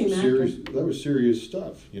 that was some serious. That was serious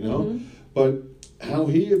stuff, Mm-hmm. But how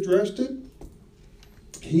he addressed it,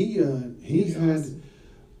 he had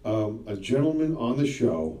a gentleman on the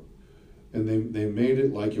show, and they made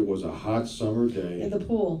it like it was a hot summer day In the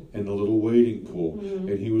pool. in the little wading pool, Mm-hmm.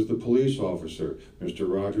 and he was the police officer.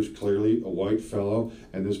 Mr. Rogers, clearly a white fellow,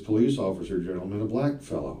 and this police officer gentleman, a black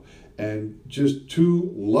fellow. And just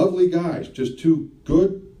two lovely guys, just two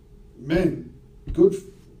good men, good,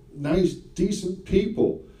 nice, decent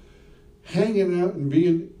people, hanging out and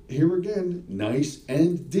being, here again, nice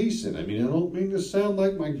and decent. I don't mean to sound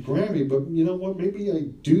like my Grammy, but you know what? Maybe I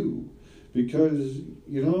do. Because,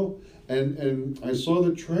 and I saw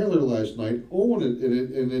the trailer last night,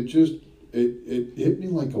 and it just, it hit me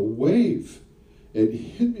like a wave. It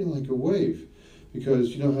hit me like a wave.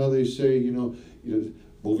 Because, how they say,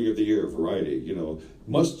 movie of the year, Variety,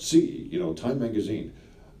 must see, Time Magazine.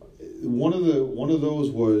 One of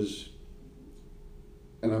those was,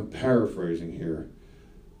 and I'm paraphrasing here,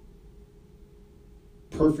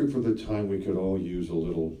 perfect for the time we could all use a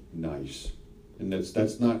little nice. And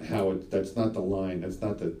that's not that's not the line, that's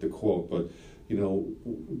not the quote, but,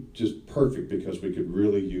 just perfect because we could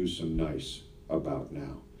really use some nice about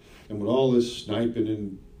now. And with all this sniping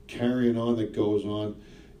and carrying on that goes on,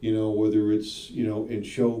 whether it's, in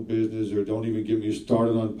show business or don't even get me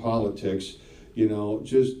started on politics,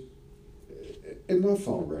 just enough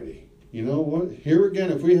already. You know what? Here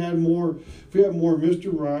again, if we had more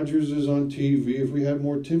Mr. Rogerses on TV, if we had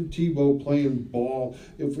more Tim Tebow playing ball,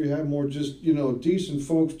 if we had more just, decent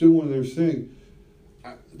folks doing their thing,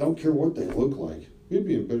 I don't care what they look like, we'd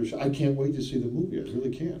be in better shape. I can't wait to see the movie. I really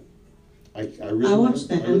can't. I watched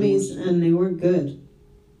the Emmys and they were good.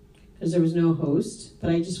 Because there was no host, but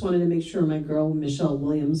I just wanted to make sure my girl Michelle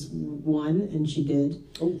Williams won, and she did.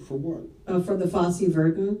 Oh, for what? For the Fosse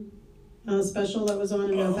Verdon special that was on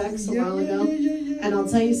in FX a while ago. Yeah. And I'll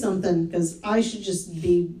tell you something, because I should just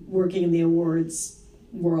be working in the awards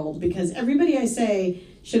world, because everybody I say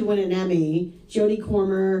should win an Emmy. Jodie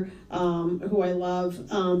Comer, who I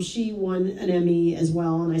love, she won an Emmy as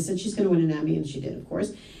well, and I said she's going to win an Emmy, and she did, of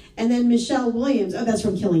course. And then Michelle Williams, that's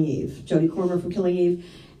from Killing Eve. Jodie Comer from Killing Eve,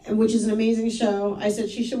 which is an amazing show. I said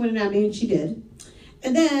she should win an Emmy, and she did.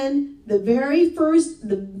 And then the very first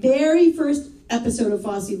episode of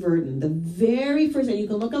Fosse Verdon, the very first, and you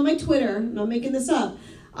can look on my Twitter, I'm not making this up,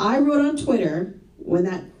 I wrote on Twitter, when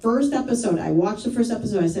that first episode, I watched the first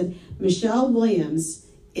episode, I said, Michelle Williams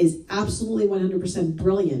is absolutely 100%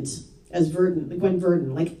 brilliant as Gwen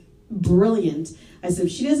Verdon, like brilliant. I said,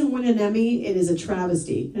 if she doesn't win an Emmy, it is a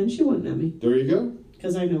travesty. And she won an Emmy. There you go.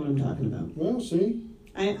 Because I know what I'm talking about. Well, see.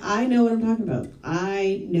 I know what I'm talking about.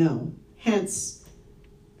 I know. Hence,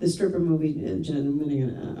 the stripper movie winning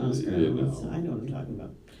an Oscar. So I know what I'm talking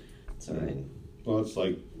about. It's all right. Well, it's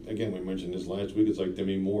like, again, we mentioned this last week, it's like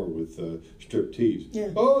Demi Moore with Striptease. Yeah.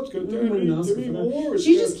 Oh, it's got Demi Moore.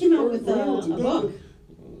 She just came out with a book.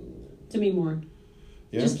 Demi Moore.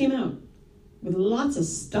 Yeah. Just came out. With lots of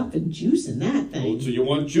stuff and juice in that thing. Oh, so you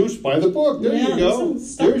want juice? Buy the book. There you go. Some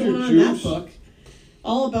stuff There's going your on juice. in that book.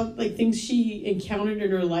 All about like things she encountered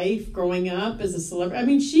in her life growing up as a celebrity. I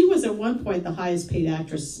mean, she was at one point the highest paid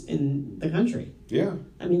actress in the country. Yeah.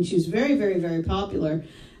 I mean, she was very, very, very popular.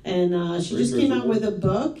 And she just came out with a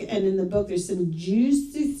book, and in the book there's some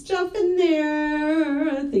juicy stuff in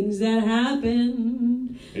there. Things that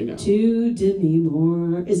happened to Demi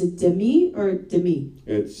Moore. Is it Demi or Demi?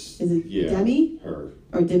 Is it Demi? Her.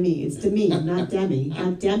 Or Demi. It's Demi, not Demi.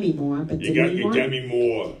 Not Demi Moore, but You Demi got your Moore. Demi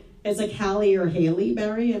Moore. It's like Halle or Haley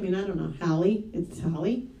Berry. I mean, I don't know. Halle. It's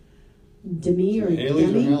Halle. Demi or Haley's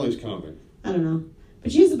Demi. or Halle's comic. I don't know.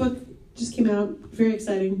 But she has a book, just came out, very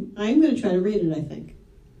exciting. I'm going to try to read it, I think.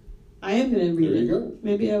 I am going to read it. There you go.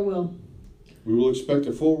 Maybe I will. We will expect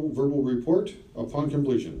a full verbal report upon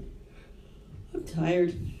completion. I'm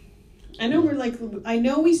tired. I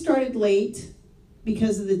know we started late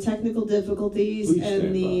because of the technical difficulties Please stand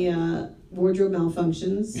and the wardrobe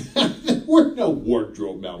malfunctions. There were no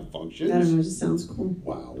wardrobe malfunctions. I don't know, it just sounds cool.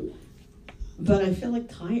 Wow. But I feel like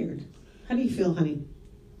tired. How do you feel, honey?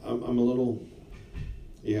 I'm a little,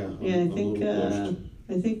 yeah. Yeah, I'm a little pushed.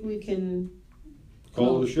 I think we can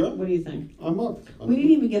Call it a show? What do you think? I'm up. We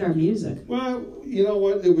didn't even get our music. Well, you know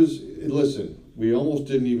what? Listen, we almost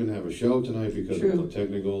didn't even have a show tonight because True. of the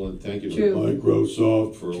technical, and thank you to True.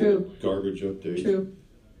 Microsoft for all True. the garbage updates. True.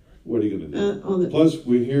 What are you going to do? On the, Plus,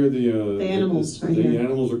 we hear the animals are the here.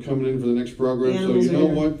 animals are coming in for the next program, The so animals you are know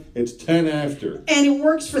here. what? It's 10 after. and it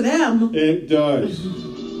works for them. It does.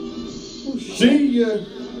 See ya.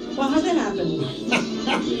 Well, how'd that happen?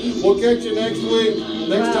 We'll catch you next week.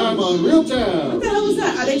 Next Wow. time on Real What the Town. hell was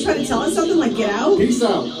that? Are they trying to tell us something like get out? Peace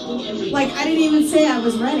out. Like I didn't even say I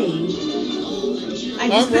was ready. I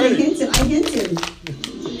just I'm kind of ready. hinted.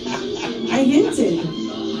 I hinted.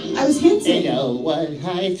 I was hinting. know what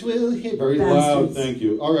heights will hit. Very Bastards. loud, thank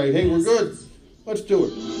you. All right, hey, we're good. Let's do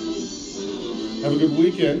it. Have a good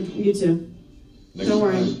weekend. You too. Next Don't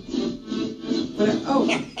worry. time. What the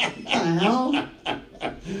hell?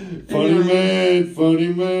 Funny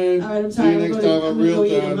Anyway. man. All right, I'm See you tired. next time on Real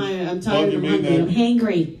Town. I'm tired. you I'm mean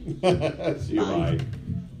hungry. I'm that. hangry. See you, Bye. bye.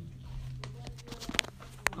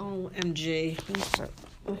 OMG.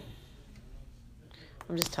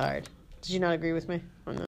 I'm just tired. Did you not agree with me? Or no?